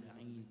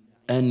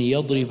أن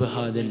يضرب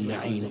هذا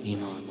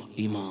اللعين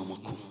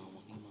إمامكم.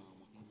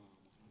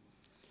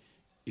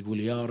 يقول: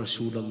 يا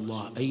رسول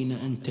الله، أين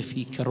أنت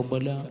في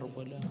كربلاء؟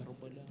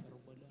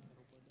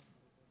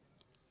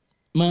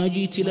 ما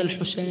جيت إلى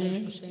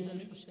الحسين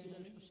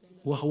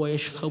وهو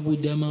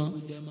يشخب دما؟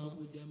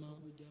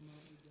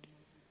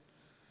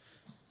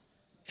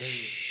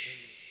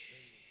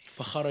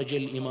 فخرج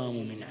الإمام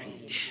من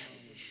عنده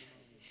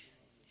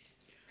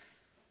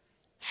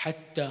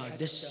حتى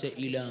دس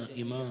إلى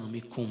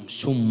إمامكم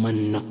سما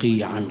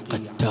نقيعا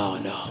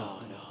قتالا،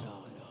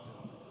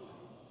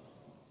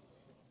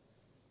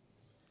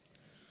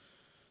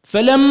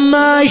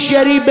 فلما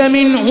شرب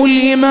منه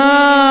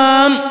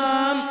الإمام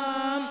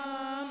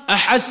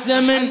أحس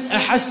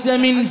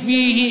من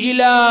فيه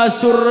إلى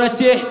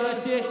سرته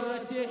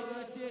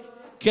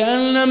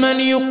كأن من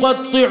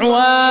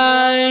يقطع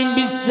عين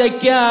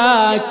بالسكاكين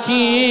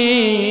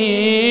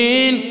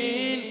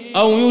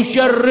أو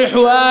يشرح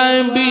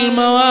عين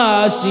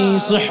بالمواسي.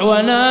 صح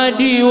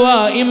ونادي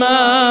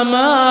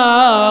وإماما،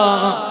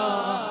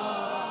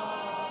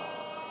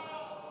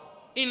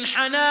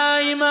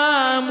 انحنى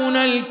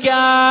إمامنا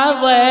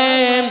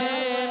الكاظم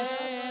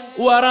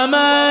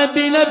ورمى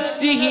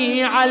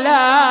بنفسه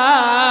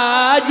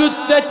على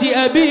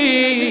جثة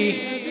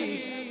أبيه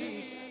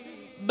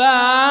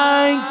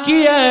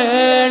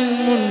باكيا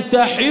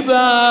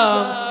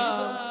منتحبا.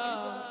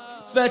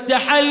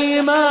 فتح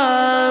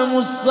الإمام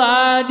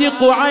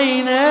الصادق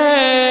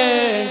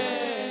عينيه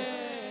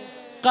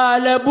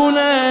قال: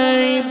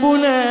 بني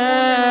بني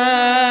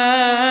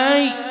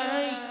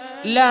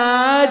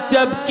لا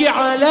تبكي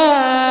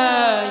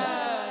علي،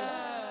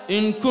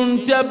 إن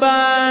كنت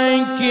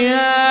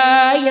باكيا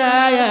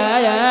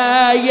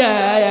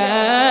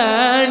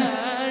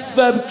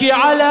فابكي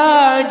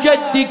على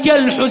جدك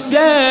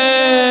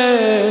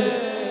الحسين.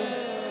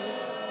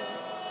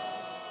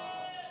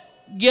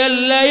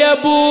 قال له: يا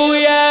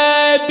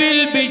ابويا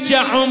بالبكا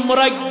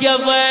عمرك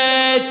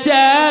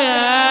قضيته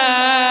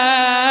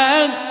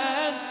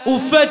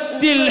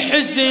وفت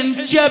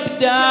الحزن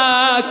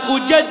جبدك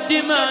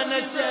وجدي ما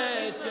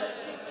نسيته،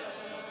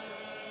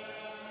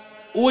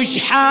 وش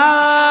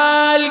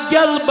حال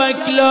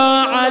قلبك لو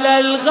على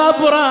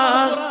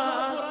الغبرة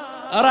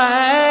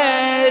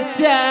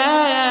رأيته.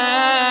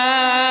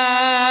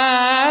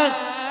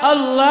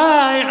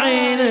 الله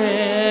يعين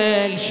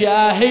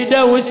الشاهد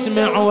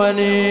واسمع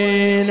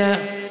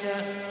ونينه.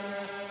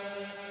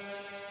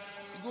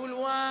 يقول: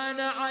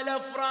 وانا على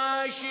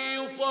فراشي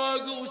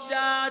وفوق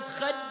وساد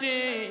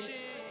خدي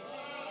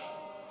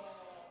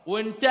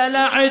وانت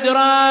لعد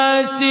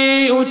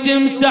راسي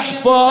وتمسح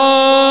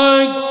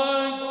فوق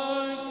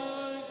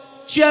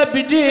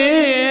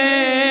كبدي،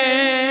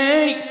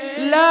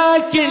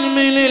 لكن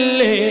من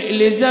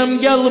اللي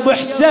لزم قلب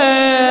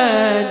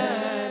حسين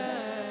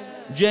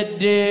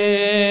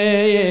جدي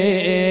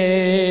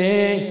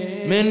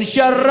من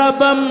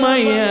شرب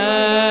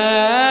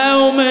ميه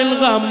ومن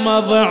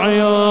غمض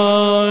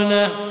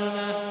عيونه.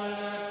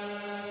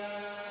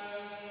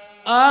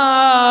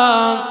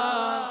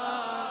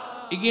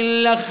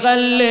 يقول له: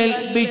 خلي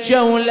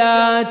البكا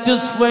ولا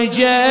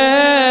تصفجه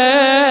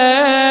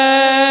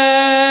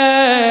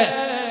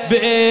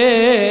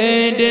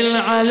بإيد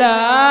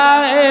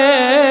العلائد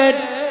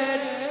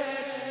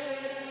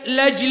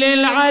لأجل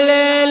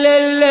العليل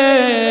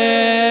اللي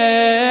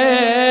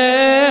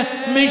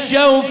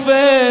مشوا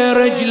في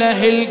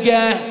رجله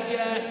القه،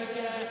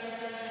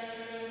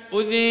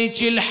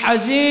 وذيك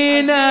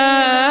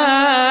الحزينة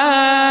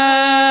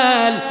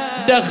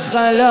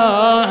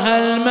دخلوها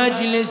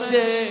المجلس،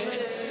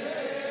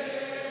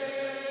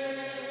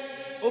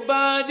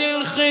 وبعد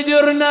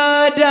الخدر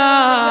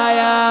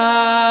نادايا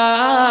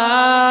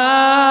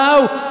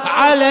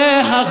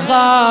عليها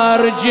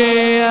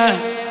خارجية.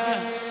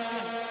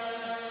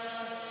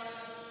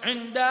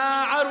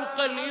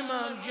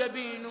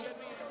 جبينه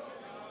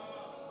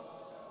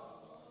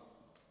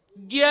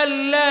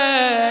قال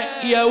له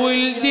يا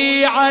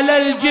ولدي على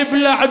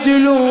الجبل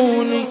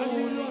اعدلوني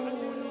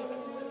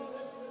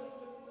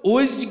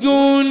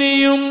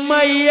واسقوني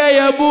يمي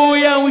يا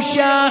ابويا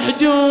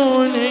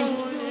وشاهدوني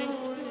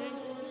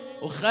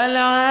وخل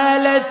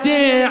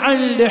عائلتي عن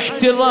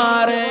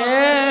الاحتضار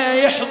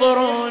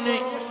يحضروني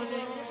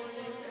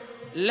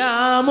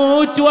لا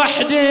موت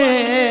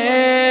وحدي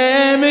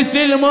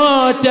مثل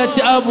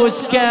موتة ابو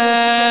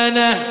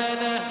سكانه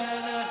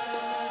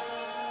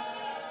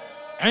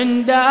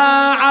عند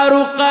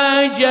عرق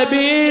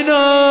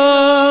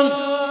جبينه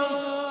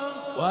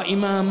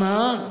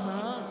وإماما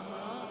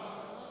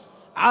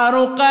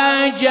عرق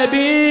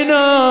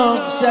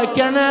جبينه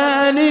سكن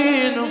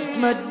أنينه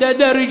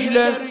مدد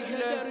رجله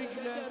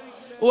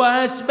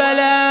وأسبل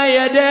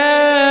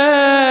يديه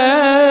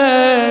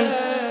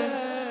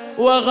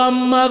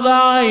وغمض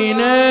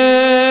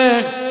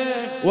عينيه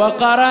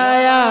وقرأ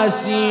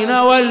ياسين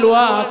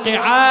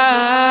والواقعة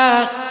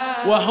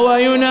وهو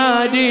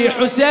ينادي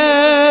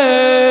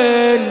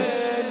حسين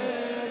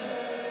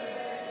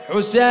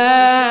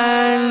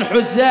حسين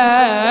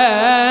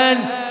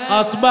حسين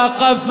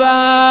أطبق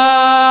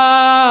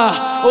فاه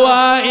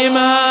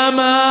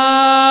وإماماه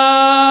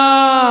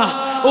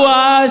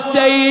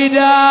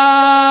وسيداه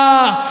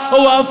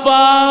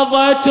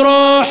وفاضت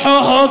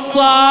روحه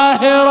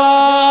الطاهرة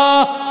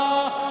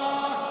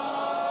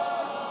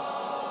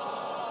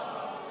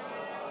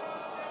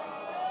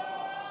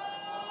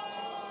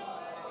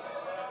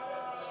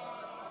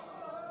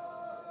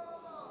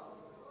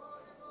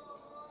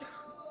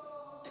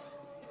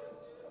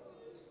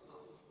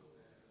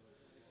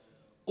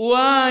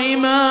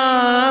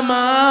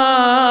وإمامه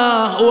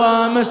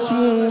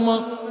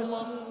ومسمومة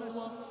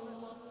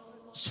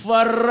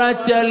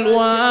صفرت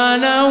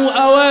الوانه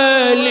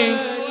وأولي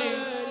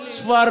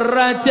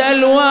صفرت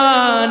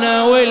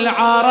الوانه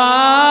والعراق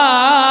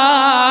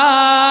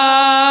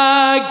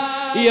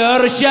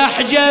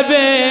يرشح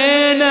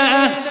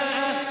جبينه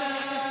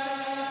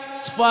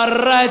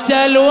صفرت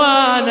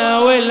الوانه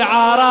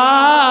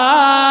والعراق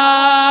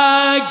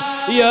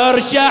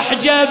يرشح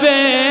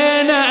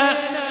جبينه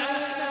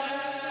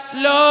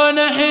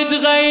لونه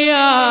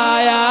تغير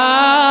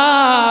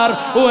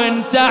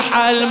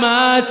وانتحل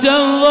ما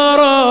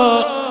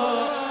تنظره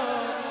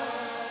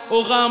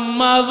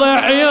وغمض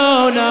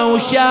عيونه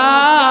وشال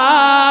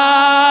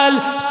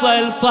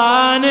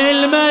سلطان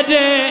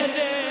المدين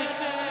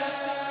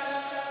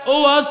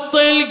وسط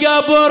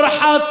القبر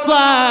حطيت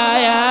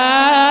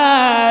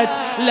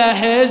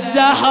له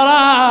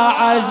الزهراء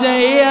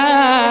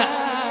عزية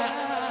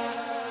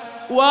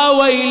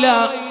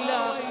وويلا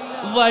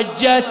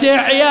ضجت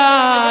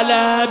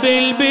عياله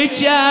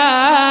بالبكاء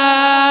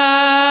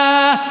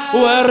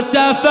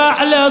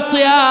وارتفع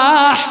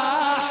لصياح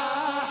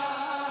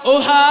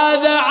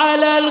وهذا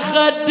على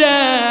الخدين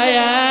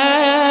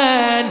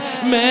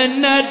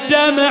من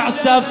الدمع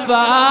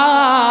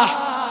سفاح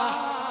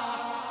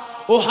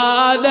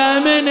وهذا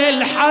من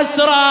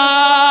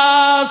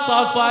الحسرة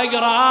صفق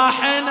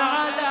راح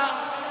على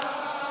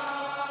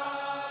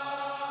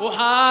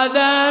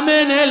وهذا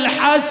من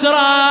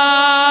الحسرة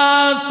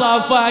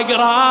صفق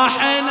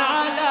راح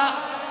على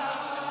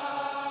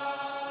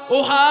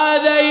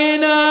وهذا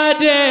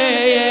ينادي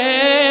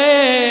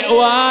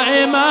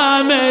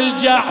وإمام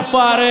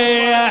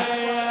الجعفرية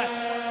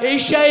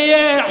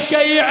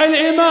شيع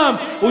الإمام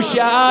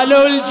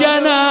وشالوا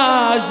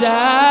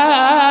الجنازة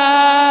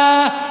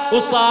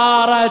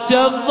وصارت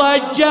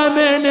الضجة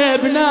من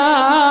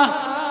ابنه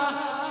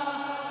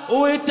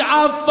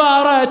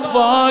وتعفرت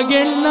فوق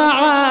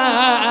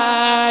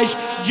النعاش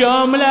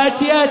جملة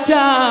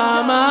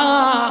يتامى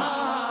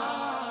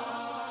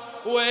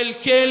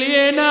والكل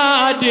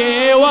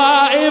ينادي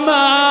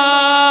وإمامي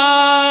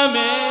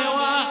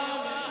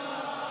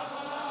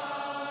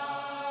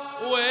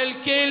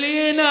والكل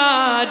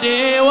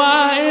ينادي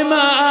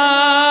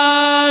وإمامي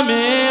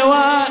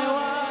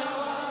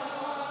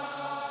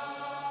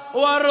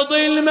وارض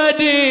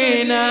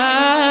المدينة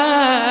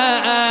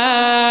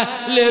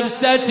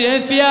لبست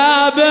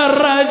ثياب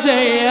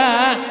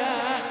الرزية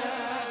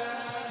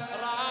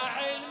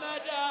راعي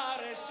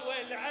المدارس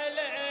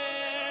والعلم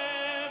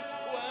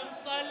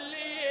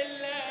ومصلي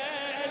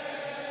الليل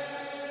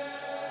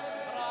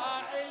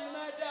راعي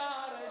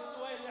المدارس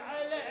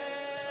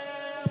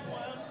والعلم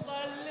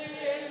ومصلي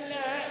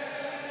الليل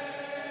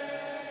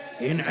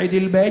ينعد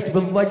البيت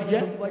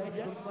بالضجة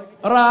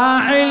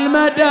راعي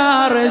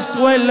المدارس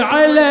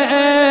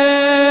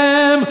والعلم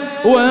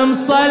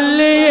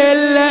ومصلي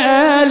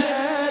الليل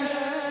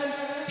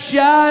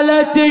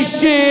شالت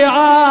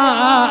الشيعة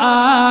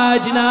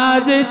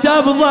جنازته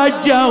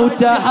بضجة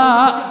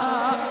وتها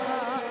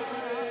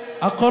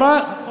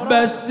أقرأ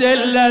بس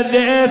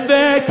الذي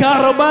في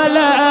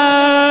كربلاء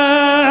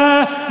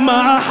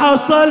ما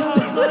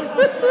حصلت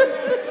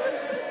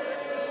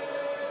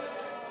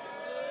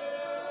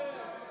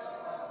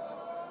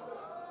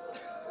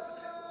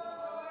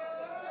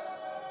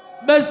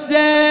بس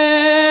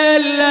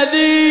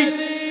الذي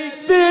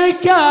في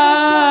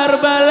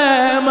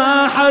كربلاء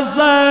ما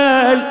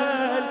حصل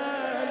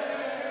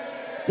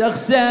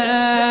تغسل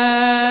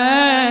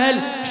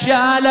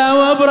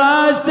شالوا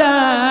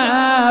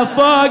براسه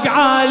فوق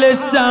عالي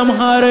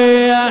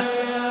السمهرية.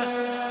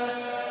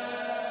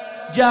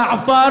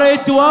 جعفر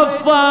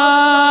توفى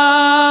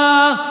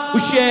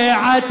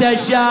وشيعته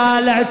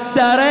شالت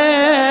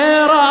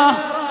سريره.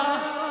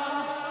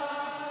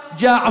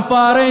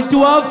 جعفر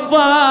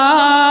توفى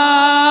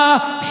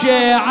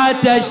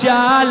شيعته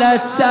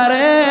شالت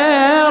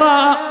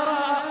سريره.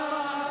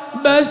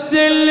 بس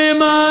اللي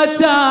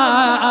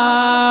ماتوا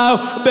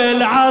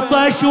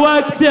بالعطش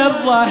وقت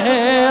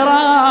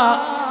الظهيرة.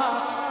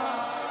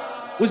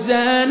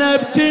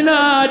 وزينب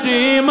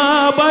تنادي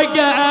ما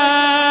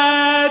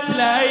بقعت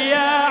لي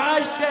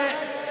عشي.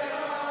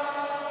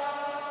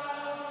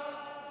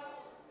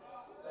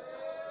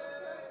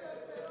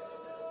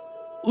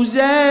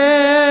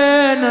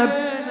 وزينب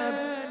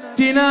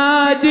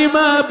تنادي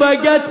ما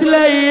بقت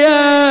لي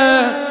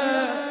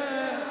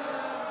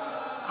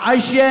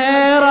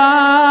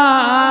عشيرة.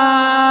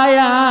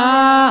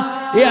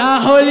 يا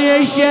هل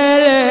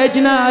يشيل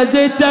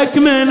جنازتك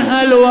من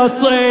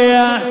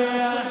هالوطية.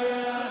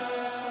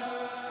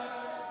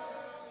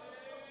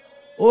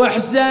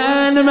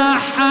 وحسين ما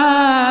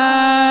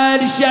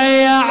حد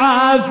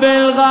شيعه في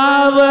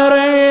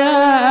الغاضرية.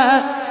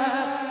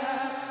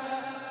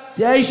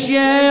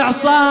 تشيع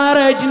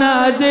صار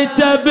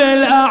جنازته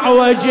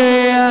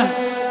بالأعوجية.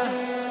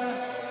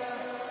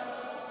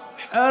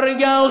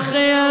 حرقوا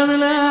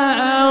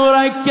خيمنا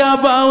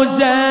وركبوا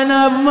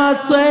زينب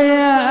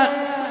مطية.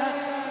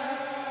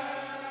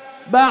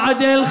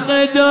 بعد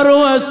الخدر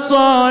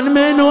والصون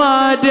من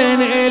واد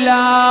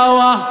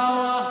إلاوة.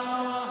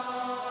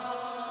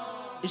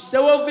 ايش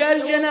سووا في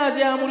الجنازة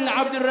يا ملا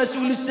عبد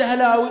الرسول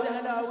السهلاوي؟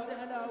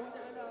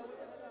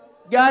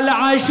 قال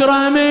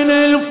 10 من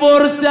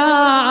الفرسان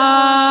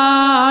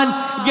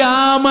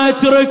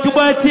قامت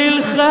ركبة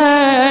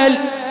الخيل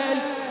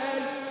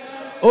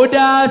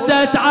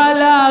وداست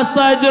على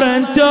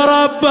صدر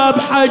تربى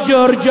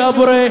بحجر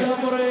جبره.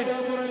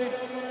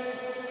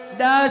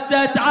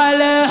 داست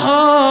عليه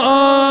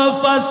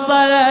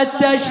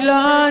فصلت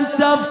شلون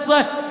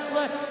تفصل.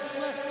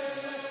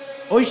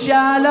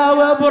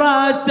 وشالوا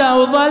براسه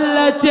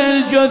وظلت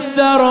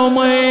الجثة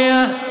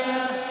رمية.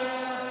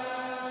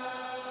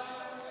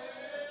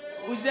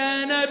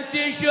 وزينب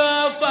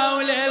تشوفه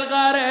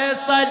وللغري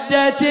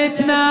صدت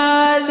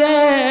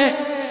تنادي.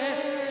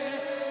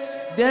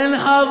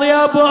 تنهض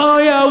يا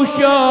ابويا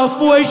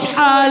وشوف وش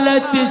حالة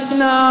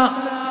تسنا.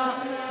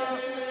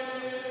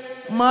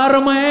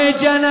 مرمي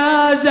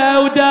جنازة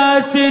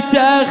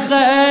وداسته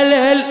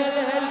خلل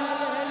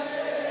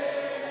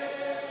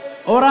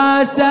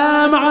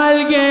وراسه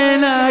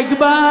معلقين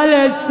قبال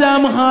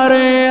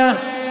السمهرية.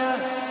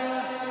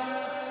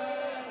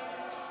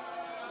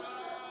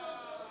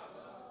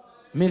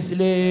 مثل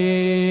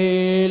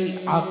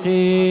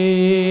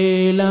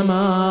العقيل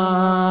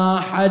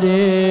ما حد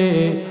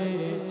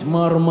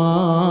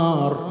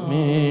مرمر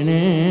من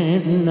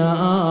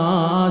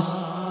الناس.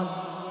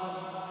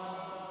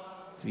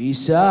 في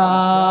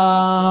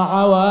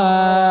ساعة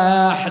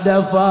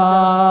واحدة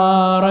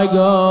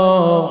فارقوا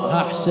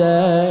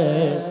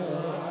أحسن.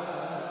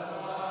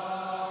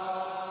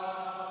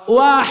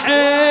 واحد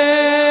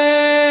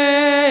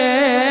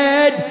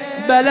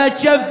بلا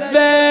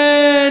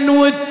شفين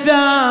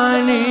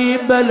والثاني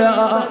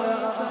بلا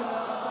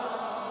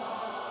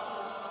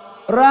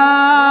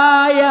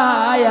رايا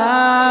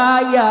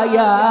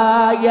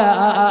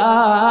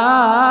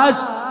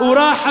ياس.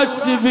 وراحت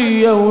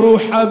سبية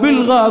وروحها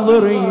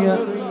بالغاضرية.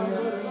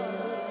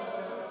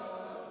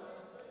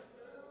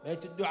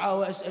 بيت الدعاء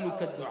وأسألك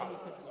الدعاء.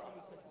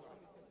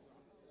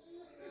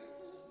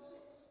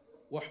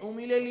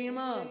 وحمل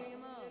الإمام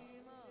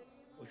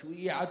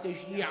وشيع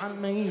تشييعا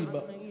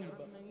مهيبا.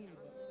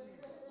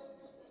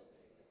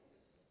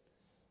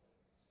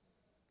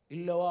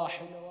 إلا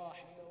واحد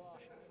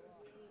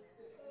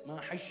ما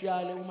حد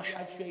شاله وما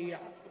حد شيعه.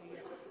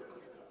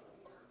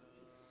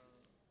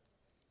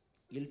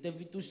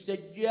 يلتفت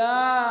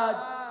السجاد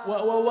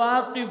وهو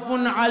واقف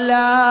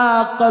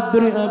على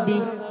قبر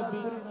أبي.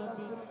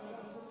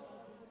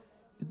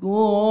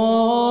 يقول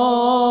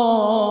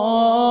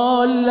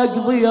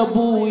اقضي يا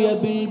ابويا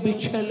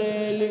بالبكى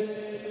ليلة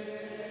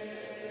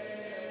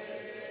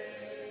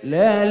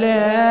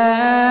ليلة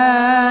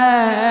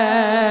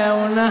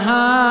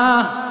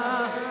ونهار.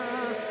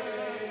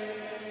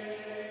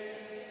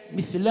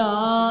 مثلاك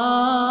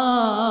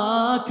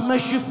ما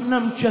شفنا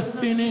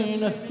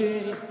مكفنين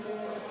فيه.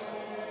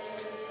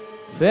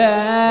 فين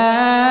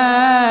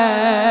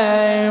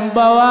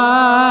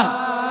بواه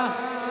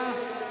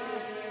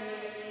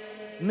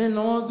من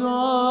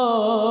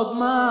عقب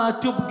ما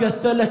تبقى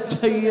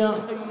 3 أيام.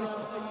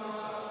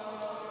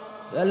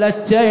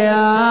 3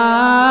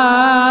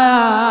 أيام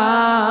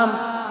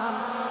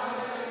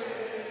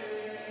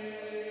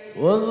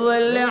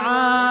والظل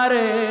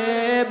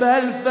عارب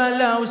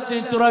الفلا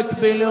وسترك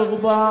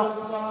بالغبار.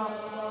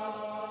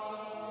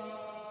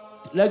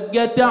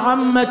 لقت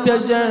عمة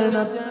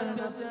زينب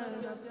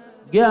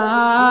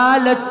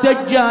قالت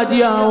سجاد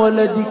يا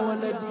ولدي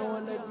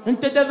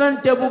انت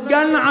دفنت ابوك؟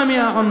 قال نعم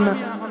يا عمه.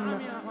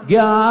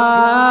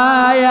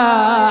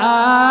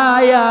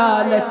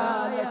 قالت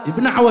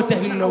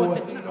بنحوته الأول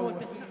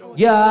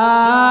قالت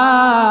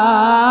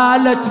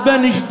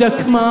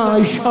بنجدك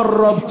ما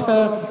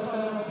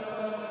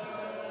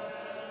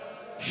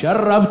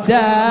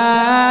شربته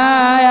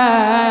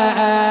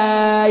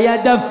يا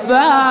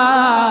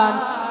دفان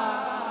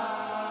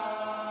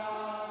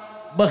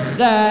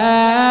بخايت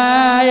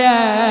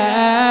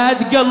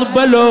قلب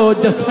لو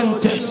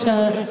دفنت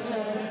حسين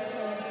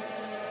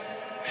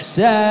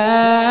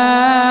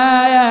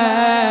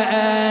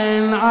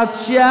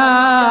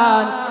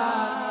عطشان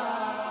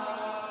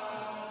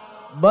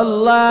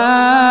بالله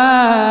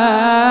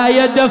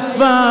يا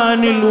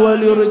دفان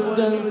الولي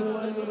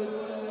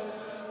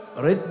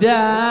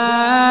ردان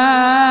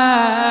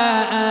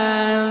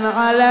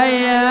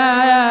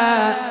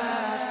عليا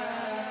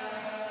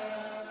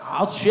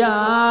عطشان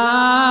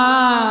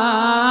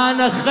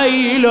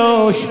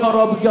خيله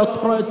شرب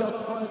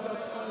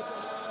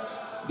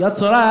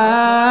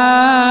قطرة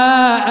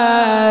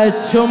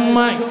ثم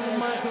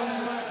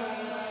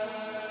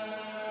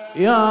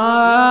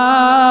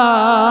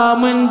يا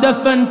من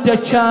دفنت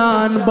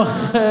كان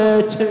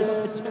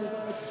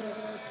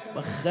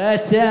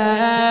بخيت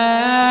يا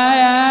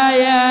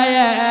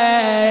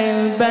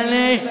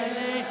البني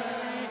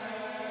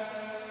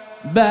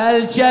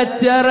بل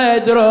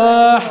ترد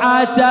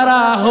روحه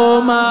تراه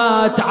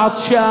مات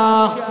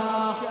عطشان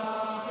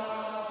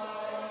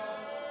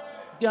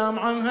قام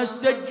عنها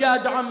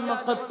السجاد عم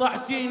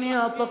قطعتيني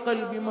يا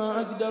قلبي ما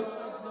أقدر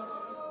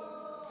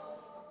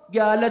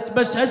قالت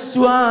بس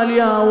هالسؤال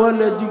يا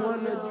ولدي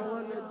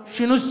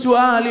شنو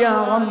السؤال يا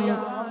عمي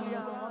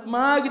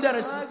ما أقدر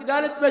أسمع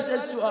قالت بس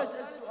السؤال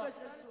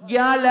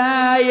قال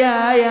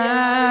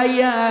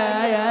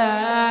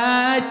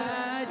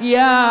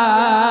يا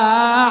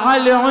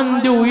علي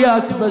عندي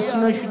وياك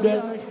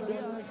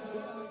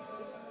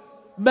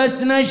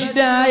بس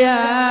نشدة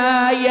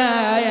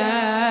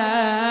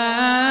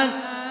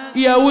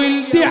يا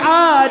ولدي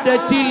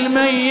عادة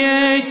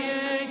الميت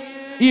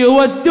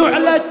يوزد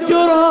على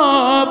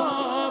التراب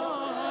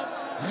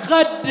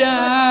خدا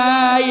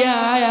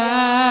يا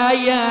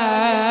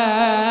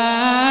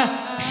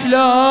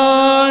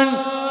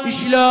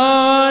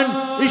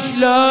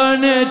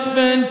شلون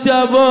دفنت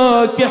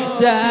ابوك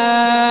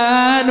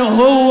حسين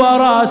وهو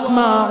راس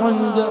ما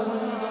عنده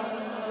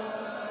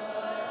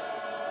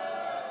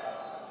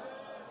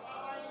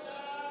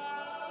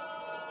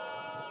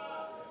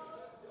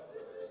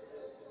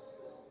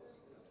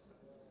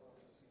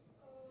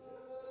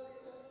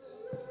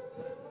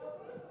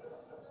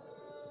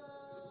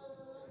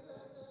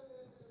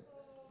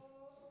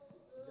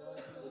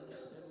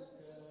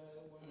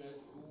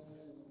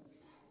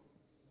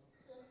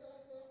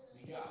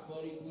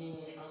جعفر بن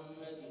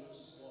محمد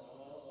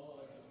الصادق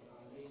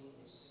عليه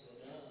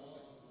السلام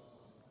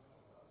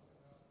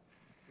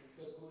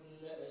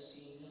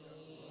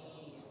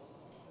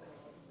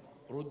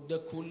رد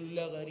كل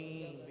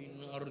غريب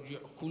أرجع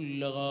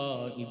كل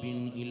غائب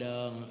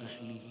إلى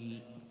أهله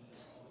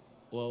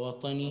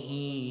ووطنه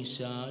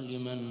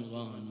سالما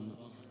غانما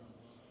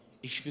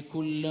اشف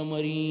كل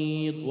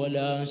مريض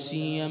ولا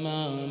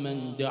سيما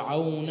من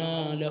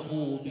دعونا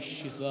له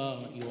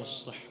بالشفاء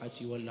والصحة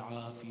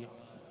والعافية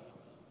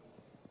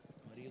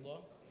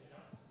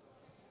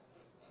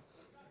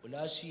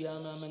ولا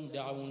سيما من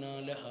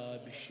دعونا لها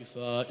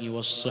بالشفاء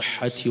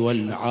والصحة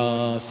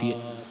والعافية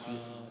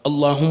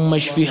اللهم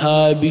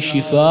اشفها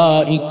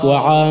بشفائك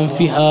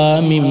وعافها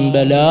من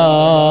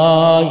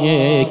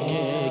بلائك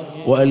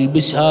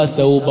وألبسها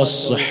ثوب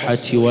الصحة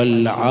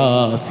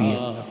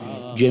والعافية.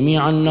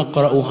 جميعا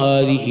نقرأ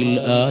هذه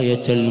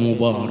الآية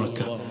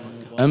المباركة: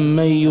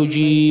 أمن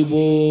يجيب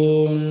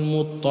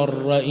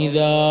المضطر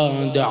إذا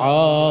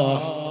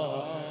دعاه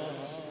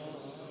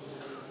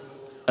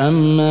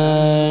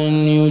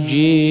أمن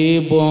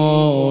يجيب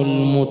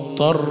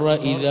المضطر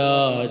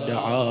إذا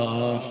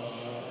دعاه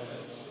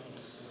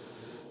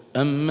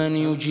أمن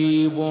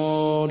يجيب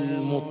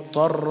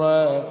المضطر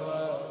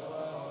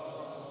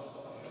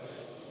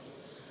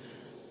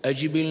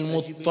أجب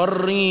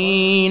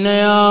المضطرين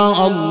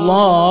يا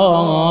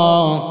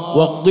الله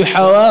واقض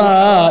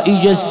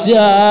حوائج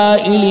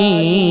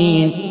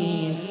السائلين.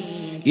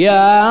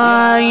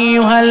 يا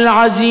أيها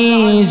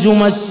العزيز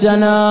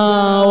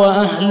مسنا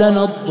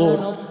وأهلنا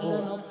الضر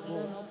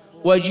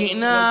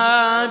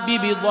وجئنا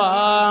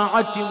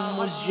ببضاعة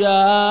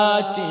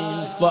مزجاة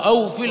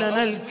فأوف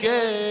لنا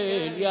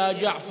الكيل. يا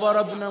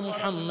جعفر بن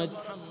محمد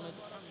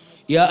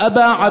يا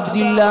أبا عبد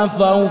الله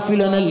فأوف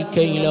لنا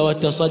الكيل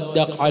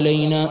وتصدق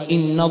علينا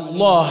إن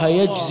الله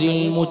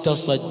يجزي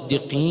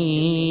المتصدقين.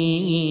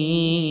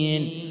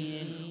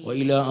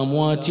 وإلى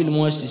أموات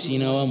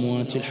المؤسسين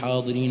وأموات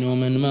الحاضرين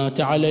ومن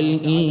مات على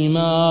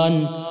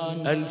الإيمان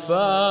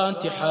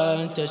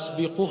الفاتحة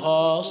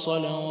تسبقها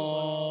صلوات.